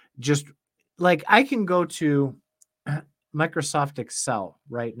to, just like, I can go to Microsoft Excel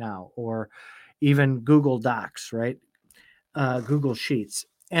right now, or even Google Docs, right? Google Sheets.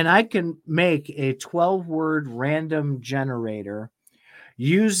 And I can make a 12-word random generator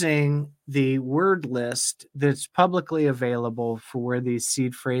using the word list that's publicly available for where these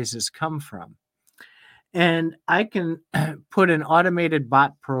seed phrases come from. And I can put an automated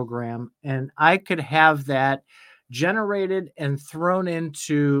bot program, and I could have that generated and thrown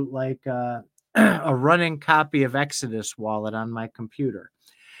into like a running copy of Exodus wallet on my computer,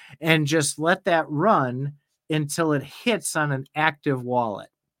 and just let that run until it hits on an active wallet.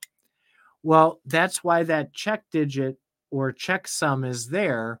 Well, that's why that check digit or checksum is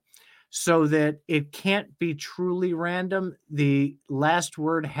there, so that it can't be truly random. The last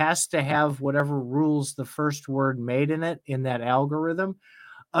word has to have whatever rules the first word made in it, in that algorithm.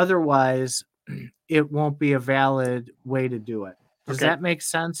 Otherwise, it won't be a valid way to do it. Does that make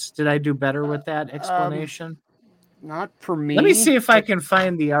sense? Did I do better with that explanation? Not for me. Let me see if I can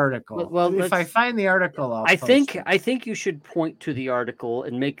find the article. Well, if I find the article, I'll post it. I think you should point to the article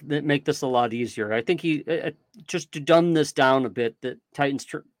and make this a lot easier. I think he just to dumb this down a bit, that Titan's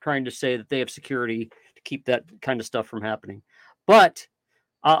trying to say that they have security to keep that kind of stuff from happening. But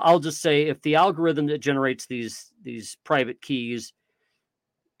I'll just say, if the algorithm that generates these private keys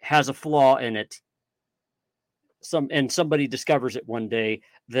has a flaw in it, and somebody discovers it one day,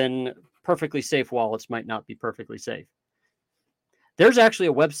 then perfectly safe wallets might not be perfectly safe. There's actually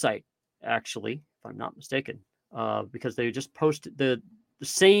a website, if I'm not mistaken, because they just posted the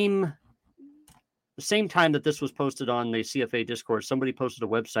same time that this was posted on the CFA Discord. Somebody posted a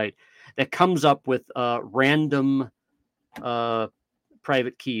website that comes up with random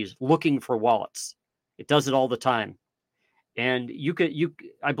private keys looking for wallets. It does it all the time, and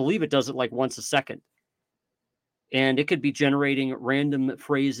I believe it does it like once a second. And it could be generating random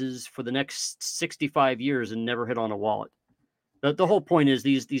phrases for the next 65 years and never hit on a wallet. The whole point is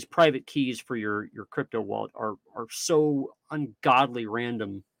these private keys for your crypto wallet are so ungodly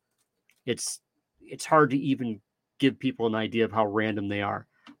random. It's hard to even give people an idea of how random they are.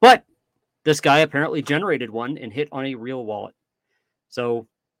 But this guy apparently generated one and hit on a real wallet. So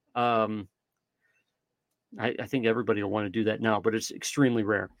I think everybody will want to do that now, but it's extremely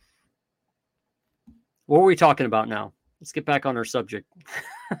rare. What were we talking about now? Let's get back on our subject.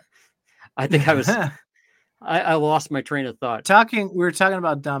 I think I lost my train of thought. We were talking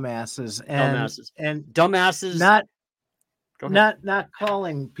about dumbasses and dumbasses. Not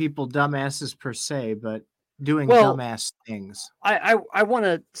calling people dumbasses per se, but doing dumbass things. I want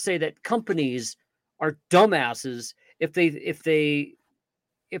to say that companies are dumbasses if they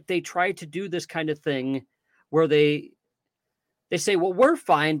try to do this kind of thing where they say, well, we're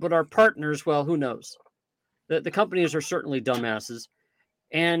fine, but our partners, well, who knows? The companies are certainly dumbasses,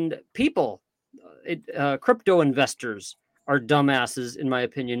 and people, crypto investors are dumbasses, in my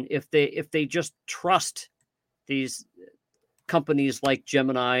opinion, if they just trust these companies like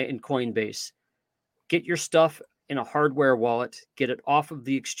Gemini and Coinbase. Get your stuff in a hardware wallet, get it off of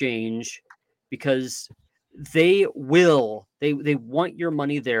the exchange, because they want your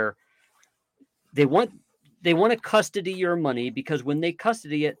money there. They want to custody your money, because when they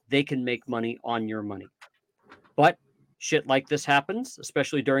custody it, they can make money on your money. But shit like this happens,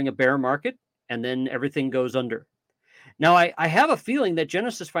 especially during a bear market, and then everything goes under. Now, I have a feeling that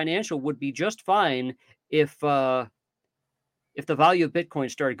Genesis Financial would be just fine if the value of Bitcoin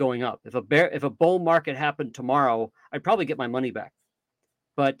started going up. If a bull market happened tomorrow, I'd probably get my money back.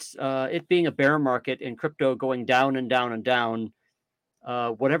 But it being a bear market and crypto going down and down and down,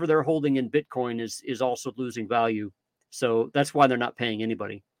 whatever they're holding in Bitcoin is also losing value. So that's why they're not paying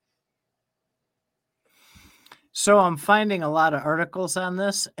anybody. So I'm finding a lot of articles on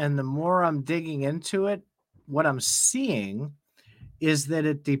this, and the more I'm digging into it, what I'm seeing is that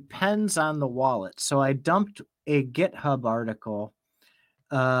it depends on the wallet. So I dumped a GitHub article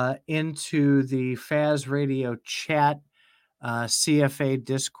into the Faz Radio chat CFA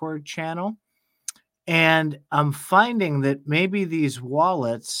Discord channel, and I'm finding that maybe these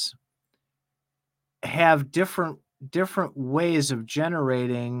wallets have different ways of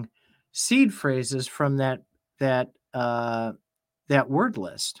generating seed phrases from that word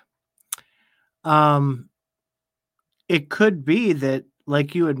list. It could be that,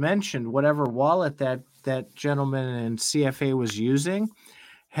 like you had mentioned, whatever wallet that gentleman in CFA was using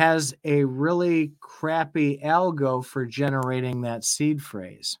has a really crappy algo for generating that seed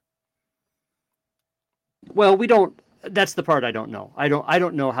phrase. Well, that's the part I don't know. I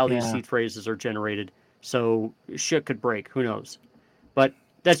don't know how these seed phrases are generated. So shit could break. Who knows? But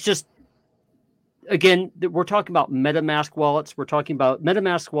that's just, again, we're talking about MetaMask wallets. We're talking about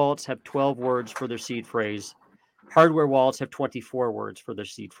MetaMask wallets have 12 words for their seed phrase. Hardware wallets have 24 words for their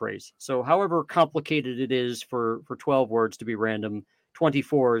seed phrase. So however complicated it is for 12 words to be random,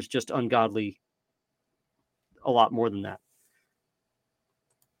 24 is just ungodly a lot more than that.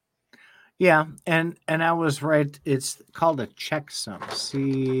 Yeah, and I was right. It's called a checksum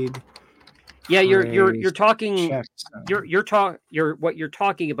seed. Yeah, you're talking what you're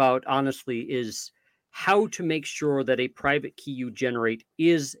talking about, honestly, is how to make sure that a private key you generate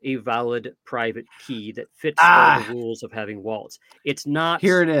is a valid private key that fits all the rules of having wallets. It's not.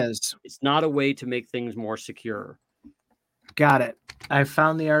 Here it is. It's not a way to make things more secure. Got it. I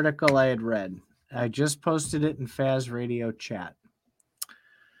found the article I had read. I just posted it in Faz Radio chat.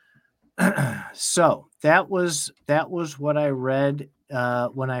 So that was what I read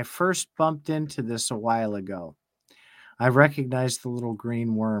when I first bumped into this a while ago. I recognized the little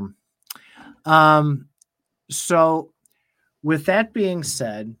green worm. So with that being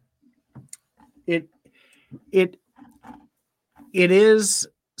said, it is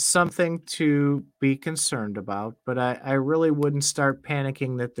something to be concerned about, but I really wouldn't start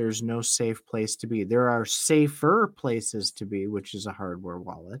panicking that there's no safe place to be. There are safer places to be, which is a hardware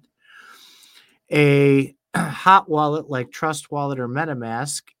wallet. A hot wallet like Trust Wallet or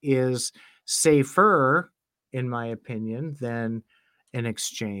MetaMask is safer, in my opinion, than an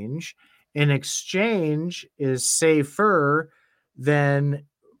exchange. An exchange is safer than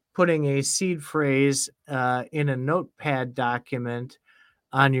putting a seed phrase in a notepad document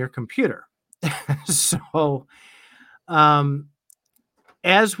on your computer. So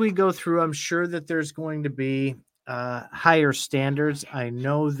as we go through, I'm sure that there's going to be higher standards. I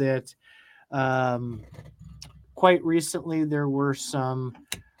know that quite recently there were some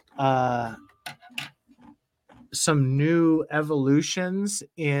new evolutions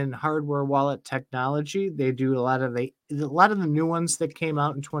in hardware wallet technology. They do a lot of the new ones that came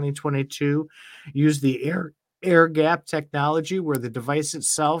out in 2022 use the air gap technology where the device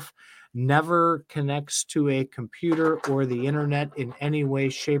itself never connects to a computer or the internet in any way,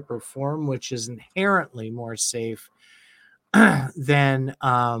 shape, or form, which is inherently more safe than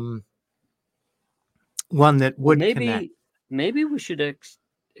one that Well, would connect. maybe we should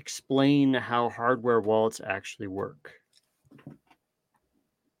explain how hardware wallets actually work.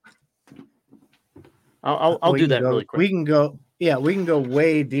 I'll do that really quick. We can go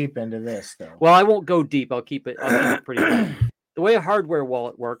way deep into this though. Well, I won't go deep. I'll keep it pretty light. The way a hardware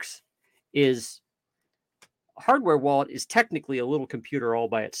wallet works is a hardware wallet is technically a little computer all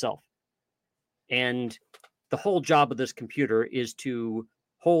by itself. And the whole job of this computer is to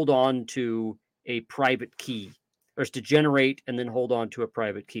hold on to a private key, or is to generate and then hold on to a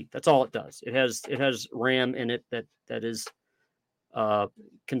private key. That's all it does. It has RAM in it that is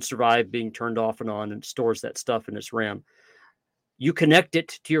can survive being turned off and on, and stores that stuff in its RAM. You connect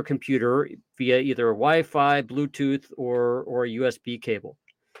it to your computer via either a Wi-Fi, Bluetooth, or a USB cable.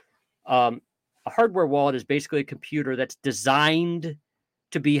 A hardware wallet is basically a computer that's designed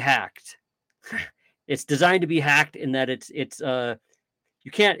to be hacked. It's designed to be hacked in that it's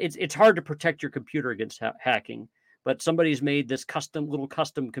hard to protect your computer against hacking, but somebody's made this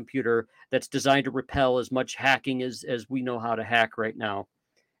custom computer that's designed to repel as much hacking as we know how to hack right now.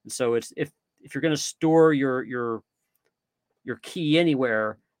 And so it's if you're going to store your key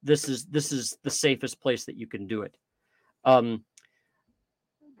anywhere, this is the safest place that you can do it.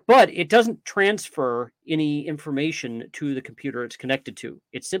 But it doesn't transfer any information to the computer it's connected to.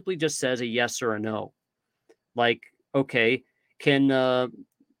 It simply just says a yes or a no. Like, okay, can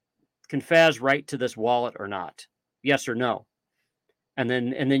Faz write to this wallet or not? Yes or no. And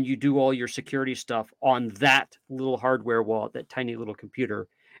then you do all your security stuff on that little hardware wallet, that tiny little computer,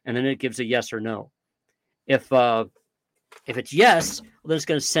 and then it gives a yes or no. If it's yes, well, then it's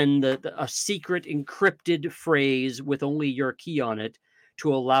going to send a secret encrypted phrase with only your key on it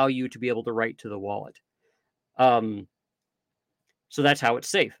to allow you to be able to write to the wallet. So that's how it's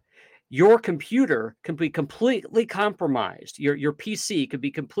safe. Your computer can be completely compromised. Your PC could be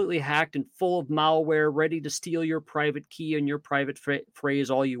completely hacked and full of malware, ready to steal your private key and your private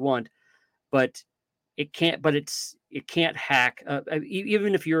phrase all you want, but it can't. But it can't hack.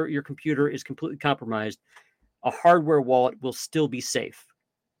 Even if your computer is completely compromised, a hardware wallet will still be safe.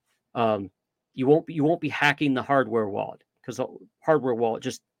 You won't be hacking the hardware wallet, because the hardware wallet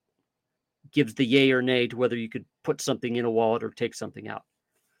just gives the yay or nay to whether you could put something in a wallet or take something out.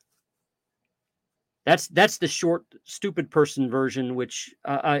 That's the short, stupid person version, which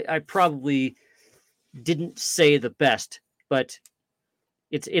I probably didn't say the best, but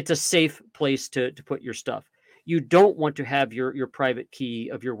it's a safe place to put your stuff. You don't want to have your private key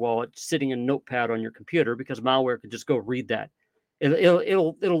of your wallet sitting in a notepad on your computer, because malware could just go read that.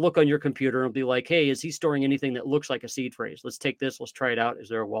 It'll look on your computer and be like, hey, is he storing anything that looks like a seed phrase? Let's take this. Let's try it out. Is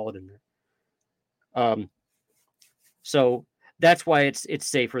there a wallet in there? So that's why it's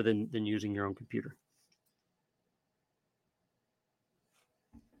safer than using your own computer.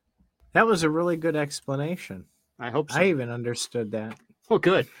 That was a really good explanation. I hope so. I even understood that. Oh,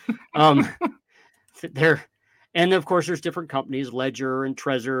 good. There, and of course, there's different companies, Ledger and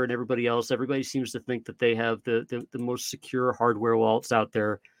Trezor and everybody else. Everybody seems to think that they have the most secure hardware wallets out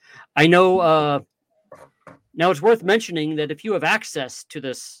there. I know. Now, it's worth mentioning that if you have access to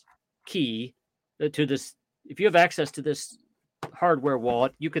this key, if you have access to this hardware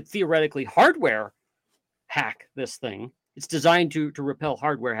wallet, you could theoretically hardware hack this thing. It's designed to repel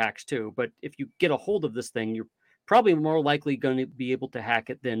hardware hacks too. But if you get a hold of this thing, you're probably more likely going to be able to hack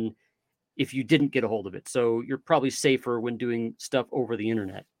it than if you didn't get a hold of it. So you're probably safer when doing stuff over the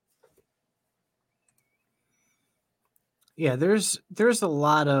internet. Yeah, there's a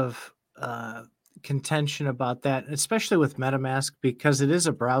lot of contention about that, especially with MetaMask, because it is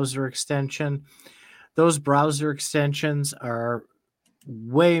a browser extension. Those browser extensions are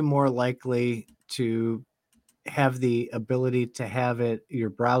way more likely to have the ability to have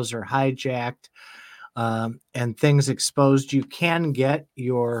your browser hijacked and things exposed. You can get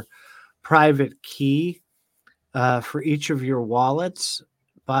your private key for each of your wallets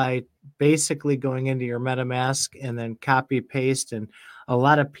by basically going into your MetaMask and then copy paste. And a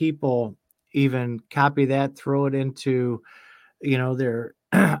lot of people even copy that, throw it into, their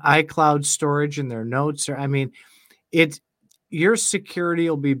iCloud storage and their notes. Or, I mean, your security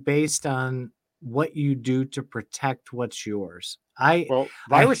will be based on what you do to protect what's yours. I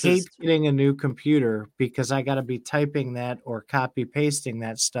hate getting a new computer because I got to be typing that or copy pasting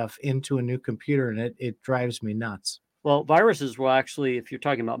that stuff into a new computer, and it drives me nuts. Well, viruses will actually, if you're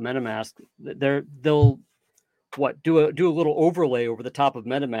talking about MetaMask, they'll do a little overlay over the top of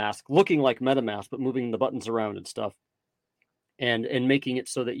MetaMask, looking like MetaMask, but moving the buttons around and stuff, and making it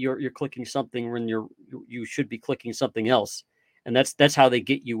so that you're clicking something when you should be clicking something else, and that's how they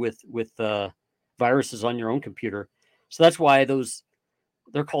get you with viruses on your own computer. So that's why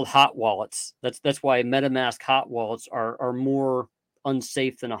they're called hot wallets. That's why MetaMask hot wallets are more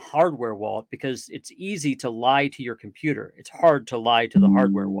unsafe than a hardware wallet, because it's easy to lie to your computer. It's hard to lie to the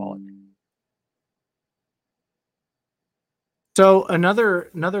hardware wallet. So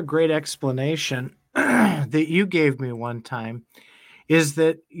another great explanation that you gave me one time is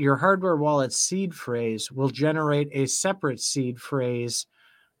that your hardware wallet seed phrase will generate a separate seed phrase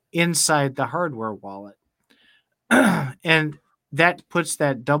inside the hardware wallet. And that puts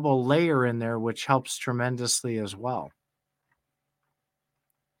that double layer in there, which helps tremendously as well.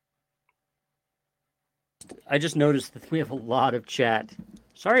 I just noticed that we have a lot of chat.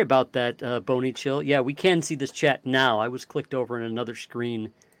 Sorry about that, Boney Chill. Yeah, we can see this chat now. I was clicked over in another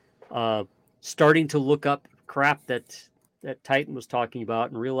screen, starting to look up crap that Titan was talking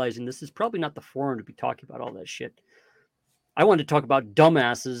about, and realizing this is probably not the forum to be talking about all that shit. I wanted to talk about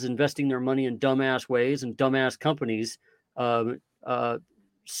dumbasses investing their money in dumbass ways and dumbass companies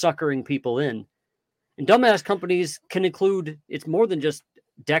suckering people in. And dumbass companies can include, it's more than just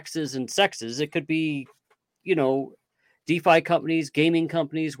dexes and sexes. It could be, DeFi companies, gaming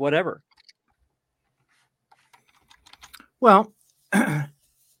companies, whatever. Well, a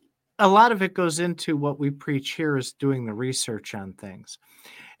lot of it goes into what we preach here is doing the research on things.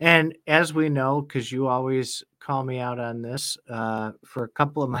 And as we know, because you always call me out on this, for a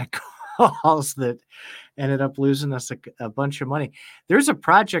couple of my calls that ended up losing us a bunch of money, there's a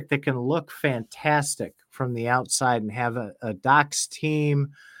project that can look fantastic from the outside and have a docs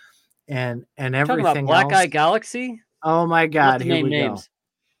team and everything talking about Black else. Eye Galaxy? Oh my God! Not to Here name we names. go.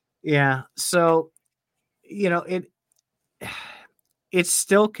 Yeah. So, it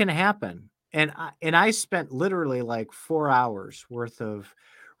still can happen. And I spent literally like 4 hours worth of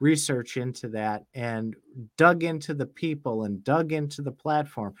research into that and dug into the people and dug into the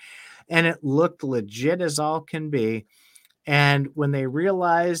platform, and it looked legit as all can be. And when they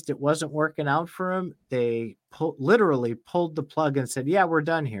realized it wasn't working out for them, they literally pulled the plug and said, "Yeah, we're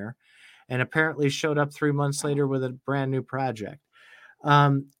done here," and apparently showed up 3 months later with a brand new project.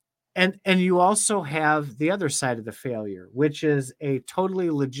 And you also have the other side of the failure, which is a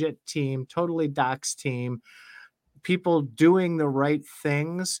totally legit team, totally docs team, people doing the right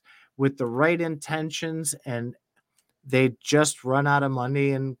things with the right intentions, and they just run out of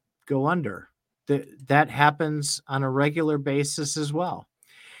money and go under. That happens on a regular basis as well.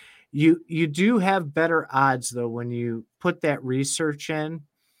 You do have better odds though when you put that research in.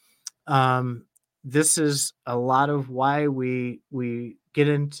 This is a lot of why we get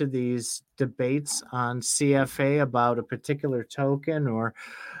into these debates on CFA about a particular token, or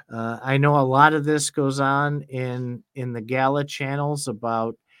I know a lot of this goes on in the Gala channels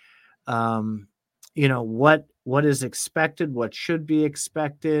about what is expected, what should be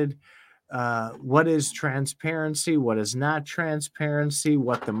expected, what is transparency, what is not transparency,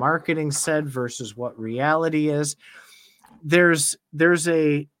 what the marketing said versus what reality is. There's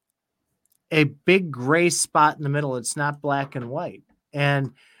a big gray spot in the middle. It's not black and white.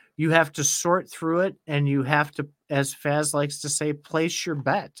 And you have to sort through it, and you have to, as Faz likes to say, place your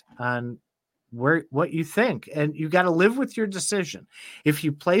bet on what you think. And you got to live with your decision. If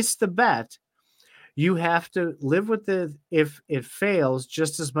you place the bet, you have to live with it if it fails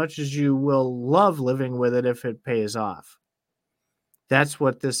just as much as you will love living with it if it pays off. That's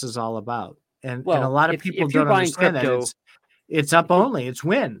what this is all about. And a lot of people don't understand that. It's up only. It's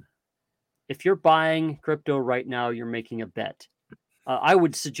win. If you're buying crypto right now, you're making a bet. I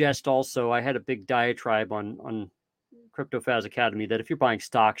would suggest also, I had a big diatribe on Crypto Faz Academy that if you're buying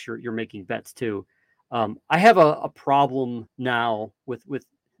stocks, you're making bets too. I have a problem now with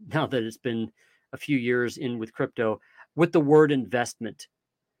now that it's been a few years in with crypto, with the word investment.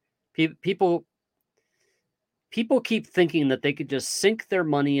 People keep thinking that they could just sink their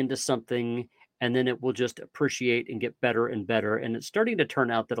money into something and then it will just appreciate and get better and better. And it's starting to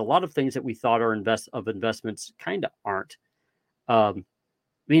turn out that a lot of things that we thought are investments kind of aren't. I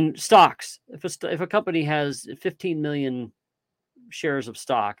mean, stocks. If a company has 15 million shares of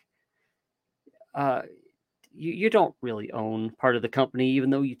stock, you don't really own part of the company, even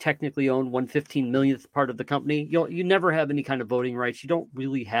though you technically own 1/15 millionth part of the company. You never have any kind of voting rights. You don't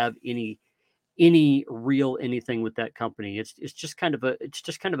really have any real anything with that company. It's just kind of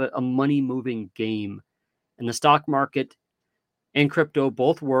a money moving game. And the stock market and crypto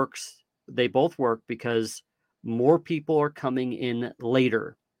both works. They both work because more people are coming in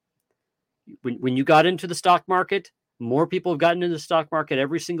later. when you got into the stock market, more people have gotten into the stock market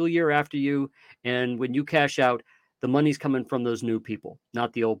every single year after you. And when you cash out, the money's coming from those new people,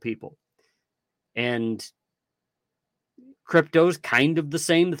 not the old people. And crypto's kind of the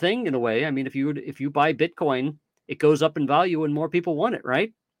same thing in a way. I mean, if you buy Bitcoin, it goes up in value and more people want it,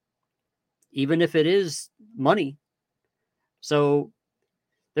 right? Even if it is money. So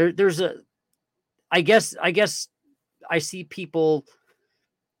there's a I guess I see people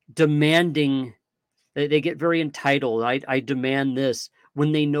demanding, they get very entitled. I demand this,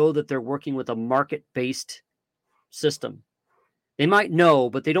 when they know that they're working with a market-based system. They might know,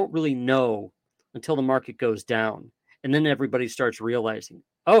 but they don't really know until the market goes down. And then everybody starts realizing,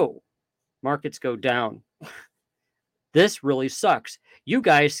 oh, markets go down. This really sucks. You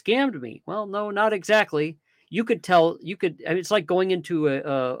guys scammed me. Well, no, not exactly. You could tell, I mean, it's like going into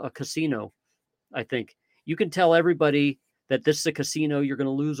a casino, I think. You can tell everybody that this is a casino, you're going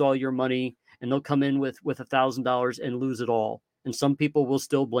to lose all your money, and they'll come in with $1,000 and lose it all. And some people will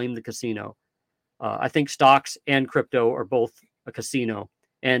still blame the casino. I think stocks and crypto are both a casino.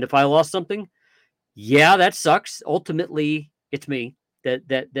 And if I lost something, yeah, that sucks. Ultimately, it's me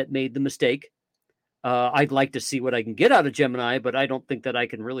that made the mistake. I'd like to see what I can get out of Gemini, but I don't think that I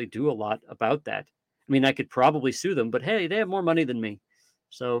can really do a lot about that. I mean, I could probably sue them, but hey, they have more money than me.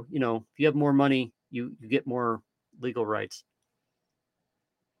 So, if you have more money, you get more legal rights.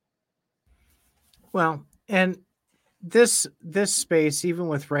 Well, and this space, even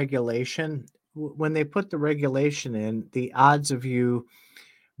with regulation, when they put the regulation in, the odds of you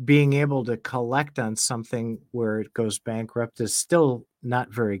being able to collect on something where it goes bankrupt is still not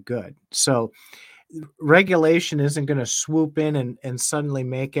very good. So regulation isn't going to swoop in and suddenly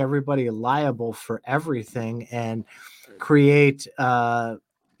make everybody liable for everything and create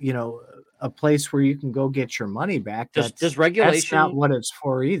a place where you can go get your money back. Does That's not regulation what it's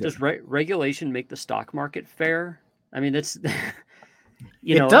for either. does regulation make the stock market fair? I mean, it's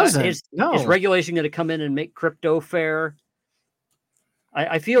It doesn't. is No. regulation going to come in and make crypto fair?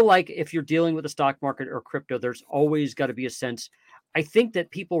 I feel like if you're dealing with the stock market or crypto, there's always got to be a sense. I think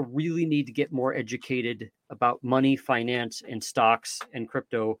that people really need to get more educated about money, finance, and stocks and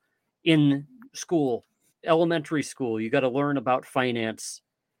crypto in school, elementary school. You got to learn about finance,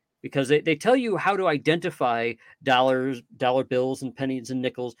 because they tell you how to identify dollar bills and pennies and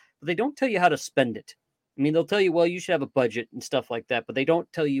nickels, but they don't tell you how to spend it. I mean, they'll tell you, well, you should have a budget and stuff like that, but they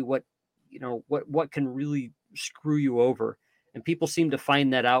don't tell you what can really screw you over. And people seem to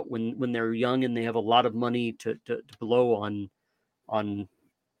find that out when they're young and they have a lot of money to blow on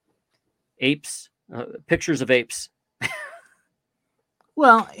apes, pictures of apes.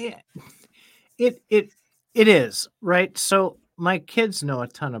 Well, it is, right? So my kids know a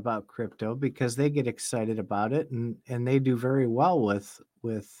ton about crypto because they get excited about it and they do very well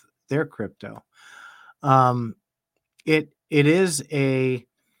with their crypto. Um it is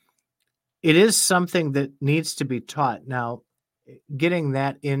something that needs to be taught. Now, getting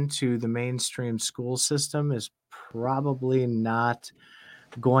that into the mainstream school system is probably not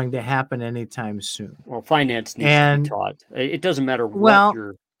going to happen anytime soon. Well, finance needs to be And taught. It doesn't matter well,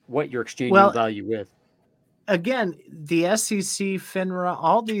 what you're exchanging well, value with. again, the SEC, FINRA,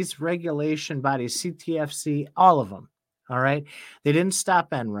 all these regulation bodies, CTFC, all of them. All right. They didn't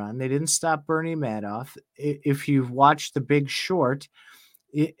stop Enron. They didn't stop Bernie Madoff. If you've watched The Big Short,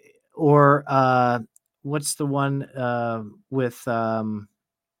 or what's the one with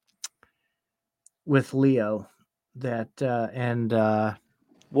Leo that and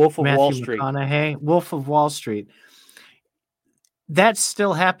Wolf of Wall Matthew Street. McConaughey, Wolf of Wall Street. That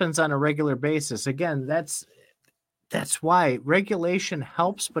still happens on a regular basis. Again, that's why regulation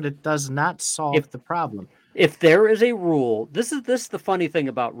helps, but it does not solve the problem. If there is a rule, this is the funny thing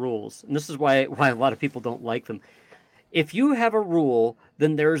about rules, and this is why a lot of people don't like them. If you have a rule,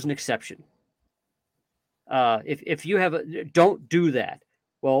 then there's an exception. If you have don't do that.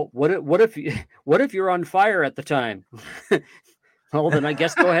 Well, what if you're on fire at the time? Well, then I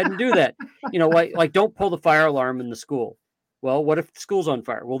guess go ahead and do that. Like don't pull the fire alarm in the school. Well, what if the school's on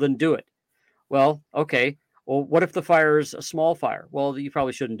fire? Well, then do it. Well, okay. Well, what if the fire is a small fire? Well, you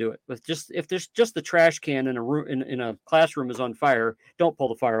probably shouldn't do it. But if there's just the trash can in a room in a classroom is on fire, don't pull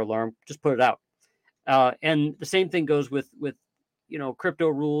the fire alarm. Just put it out. And the same thing goes with crypto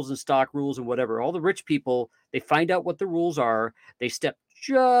rules and stock rules and whatever. All the rich people, they find out what the rules are. They step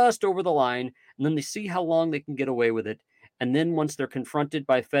just over the line, and then they see how long they can get away with it. And then once they're confronted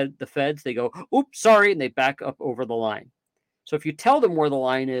by the feds, they go, "Oops, sorry," and they back up over the line. So if you tell them where the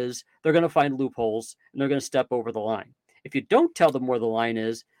line is, they're going to find loopholes and they're going to step over the line. If you don't tell them where the line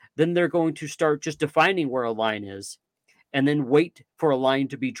is, then they're going to start just defining where a line is. and then wait for a line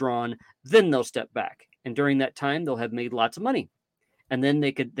to be drawn. Then they'll step back. And during that time, they'll have made lots of money. And then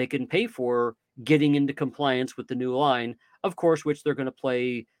they can pay for getting into compliance with the new line, of course, which they're going to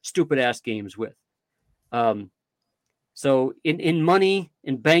play stupid ass games with. So in money,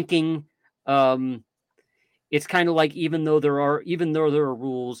 in banking, it's kind of like even though there are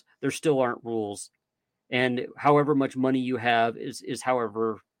rules, there still aren't rules. And however much money you have is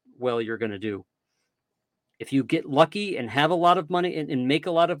however well you're going to do. If you get lucky and have a lot of money and make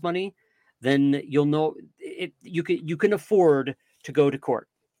a lot of money, then you'll know it. You can afford to go to court.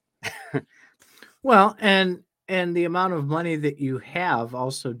 Well, and the amount of money that you have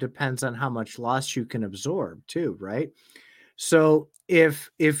also depends on how much loss you can absorb too, right? So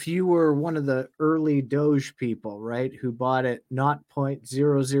if you were one of the early Doge people, right, who bought at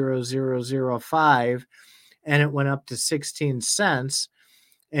 0.00005 and it went up to 16 cents,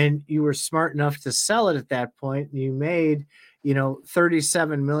 and you were smart enough to sell it at that point, and you made,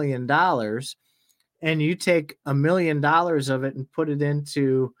 $37 million, and you take $1 million of it and put it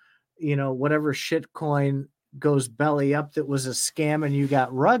into, whatever shit coin goes belly up that was a scam and you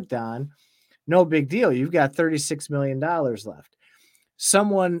got rugged on, no big deal. You've got $36 million left.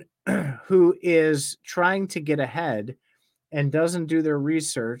 Someone who is trying to get ahead and doesn't do their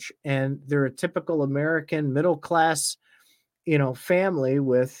research, and they're a typical American middle class, family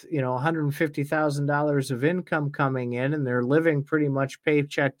with, $150,000 of income coming in, and they're living pretty much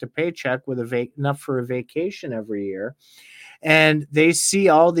paycheck to paycheck with enough for a vacation every year. And they see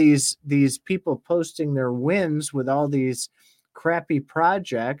all these people posting their wins with all these crappy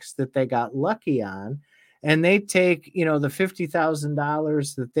projects that they got lucky on, and they take, the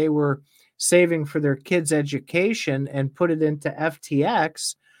 $50,000 that they were saving for their kids' education and put it into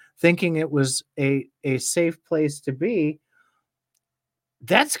FTX, thinking it was a safe place to be.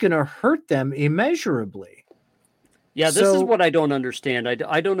 That's going to hurt them immeasurably. Yeah, this is what I don't understand.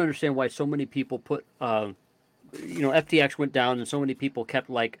 I don't understand why so many people put, FTX went down and so many people kept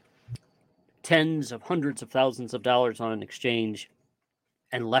like tens of hundreds of thousands of dollars on an exchange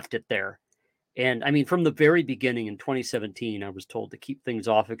and left it there. And I mean, from the very beginning in 2017, I was told to keep things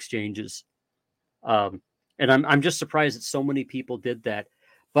off exchanges. And I'm just surprised that so many people did that.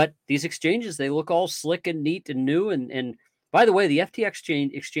 But these exchanges, they look all slick and neat and new. And by the way, the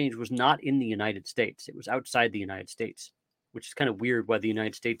FTX exchange was not in the United States. It was outside the United States, which is kind of weird why the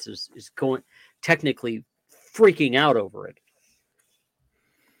United States is going technically freaking out over it.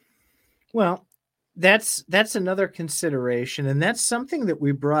 Well, that's another consideration, and that's something that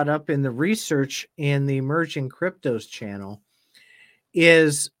we brought up in the research in the Emerging Cryptos channel,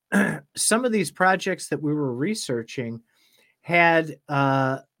 is some of these projects that we were researching had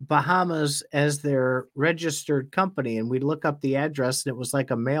Bahamas as their registered company, and we'd look up the address and it was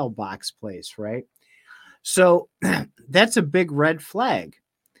like a mailbox place, right? So that's a big red flag.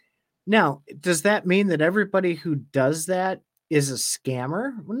 Now, does that mean that everybody who does that is a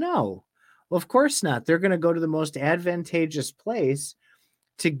scammer? No. Well, of course not. They're going to go to the most advantageous place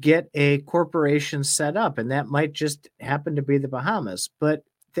to get a corporation set up, and that might just happen to be the Bahamas. But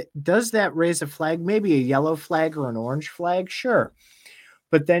does that raise a flag? Maybe a yellow flag or an orange flag? Sure.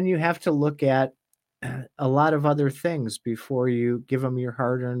 But then you have to look at a lot of other things before you give them your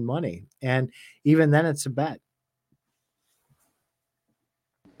hard-earned money. And even then, it's a bet.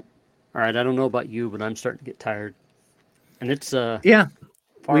 All right, I don't know about you, but I'm starting to get tired. And it's yeah.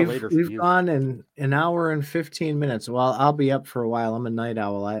 far later for We've you. gone in an hour and 15 minutes. Well, I'll be up for a while. I'm a night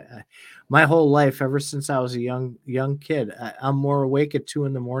owl. I my whole life, ever since I was a young kid, I'm more awake at 2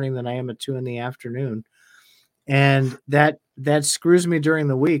 a.m. than I am at 2 p.m. And that screws me during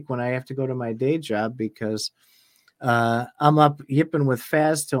the week when I have to go to my day job, because I'm up yipping with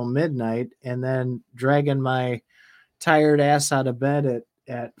Faz till midnight and then dragging my tired ass out of bed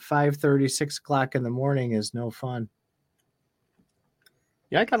at 5:30, 6 o'clock in the morning is no fun.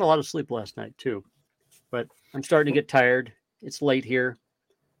 Yeah, I got a lot of sleep last night too, but I'm starting to get tired. It's late here.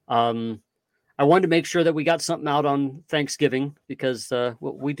 I wanted to make sure that we got something out on Thanksgiving, because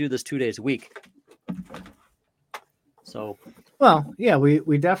we do this 2 days a week. So, well, yeah,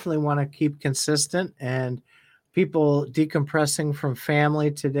 we definitely want to keep consistent, and people decompressing from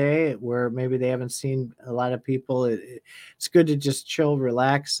family today, where maybe they haven't seen a lot of people. It's good to just chill,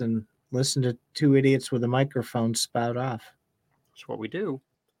 relax, and listen to two idiots with a microphone spout off. that's what we do.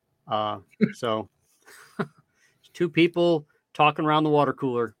 So, two people talking around the water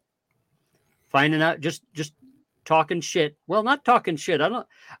cooler, finding out, just talking shit. Well, not talking shit.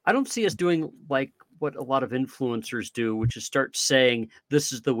 I don't see us doing like what a lot of influencers do, which is start saying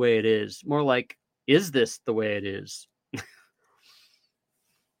this is the way it is. More like, is this the way it is?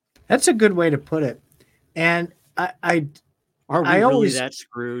 That's a good way to put it. And I Are we I really always that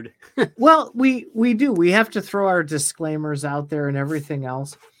screwed? well, we do. We have to throw our disclaimers out there and everything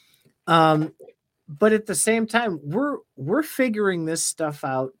else. But at the same time, we're figuring this stuff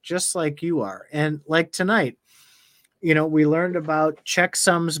out just like you are. And like tonight, we learned about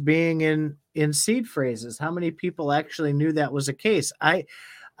checksums being in seed phrases. How many people actually knew that was a case? I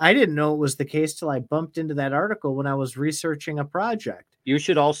didn't know it was the case till I bumped into that article when I was researching a project. You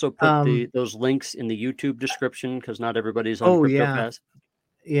should also put Um, those links in the YouTube description because not everybody's on oh yeah, CryptoPass.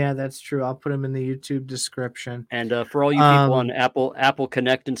 yeah, that's true. I'll put them in the YouTube description. And for all you people on Apple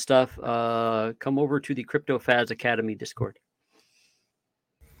Connect and stuff, come over to the CryptoFaz Academy Discord.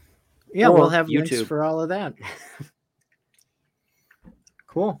 Yeah, or we'll have YouTube. links for all of that.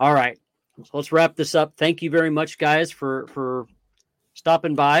 Cool. All right, so let's wrap this up. Thank you very much, guys, for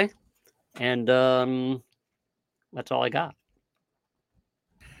stopping by, and that's all I got.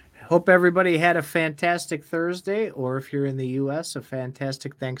 Hope everybody had a fantastic Thursday, or if you're in the U.S., a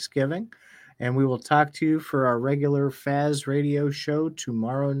fantastic Thanksgiving. And we will talk to you for our regular Faz radio show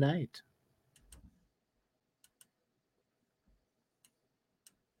tomorrow night.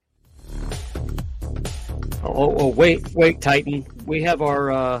 Wait, Titan. We have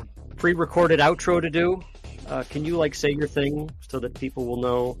our pre-recorded outro to do. Can you say your thing so that people will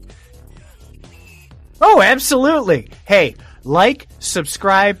know? Oh, absolutely. Hey, like,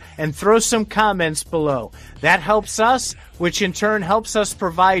 subscribe, and throw some comments below. That helps us, which in turn helps us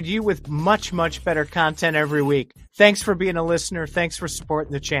provide you with much, much better content every week. Thanks for being a listener. Thanks for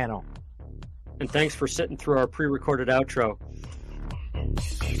supporting the channel. And thanks for sitting through our pre-recorded outro.